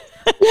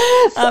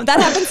 Yes. That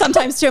happens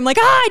sometimes too. I'm like,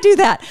 I do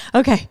that.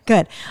 Okay,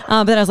 good.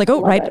 But then I was like,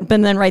 but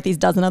then write these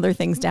dozen other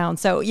things down.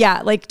 So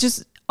yeah, like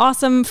just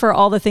awesome for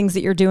all the things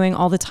that you're doing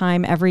all the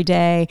time, every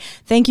day.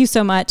 Thank you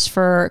so much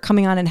for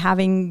coming on and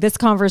having this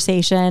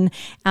conversation.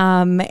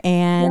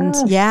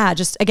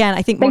 Just again,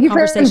 I think more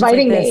conversations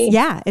like this.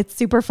 Yeah, it's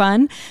super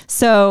fun.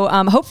 So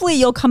hopefully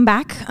you'll come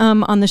back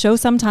on the show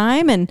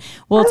sometime and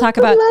we'll talk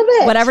about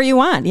whatever you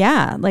want.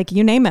 Yeah, like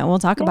you name it. We'll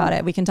talk about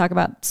it. We can talk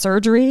about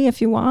surgery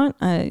if you want.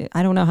 I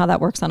don't know how that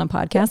works on a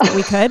podcast, but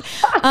we could.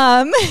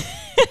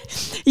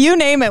 You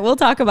name it. We'll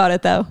talk about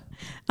it though.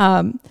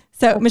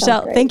 So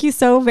Michelle, thank you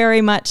so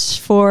very much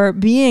for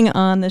being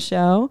on the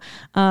show.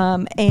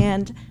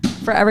 And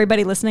for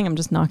everybody listening, I'm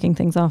just knocking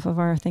things off of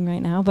our thing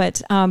right now,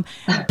 but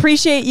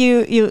appreciate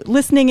you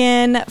listening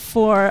in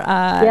for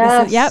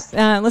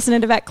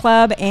listening to Vet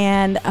Club,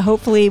 and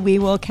hopefully we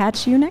will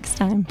catch you next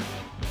time.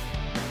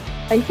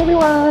 Thanks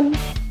everyone.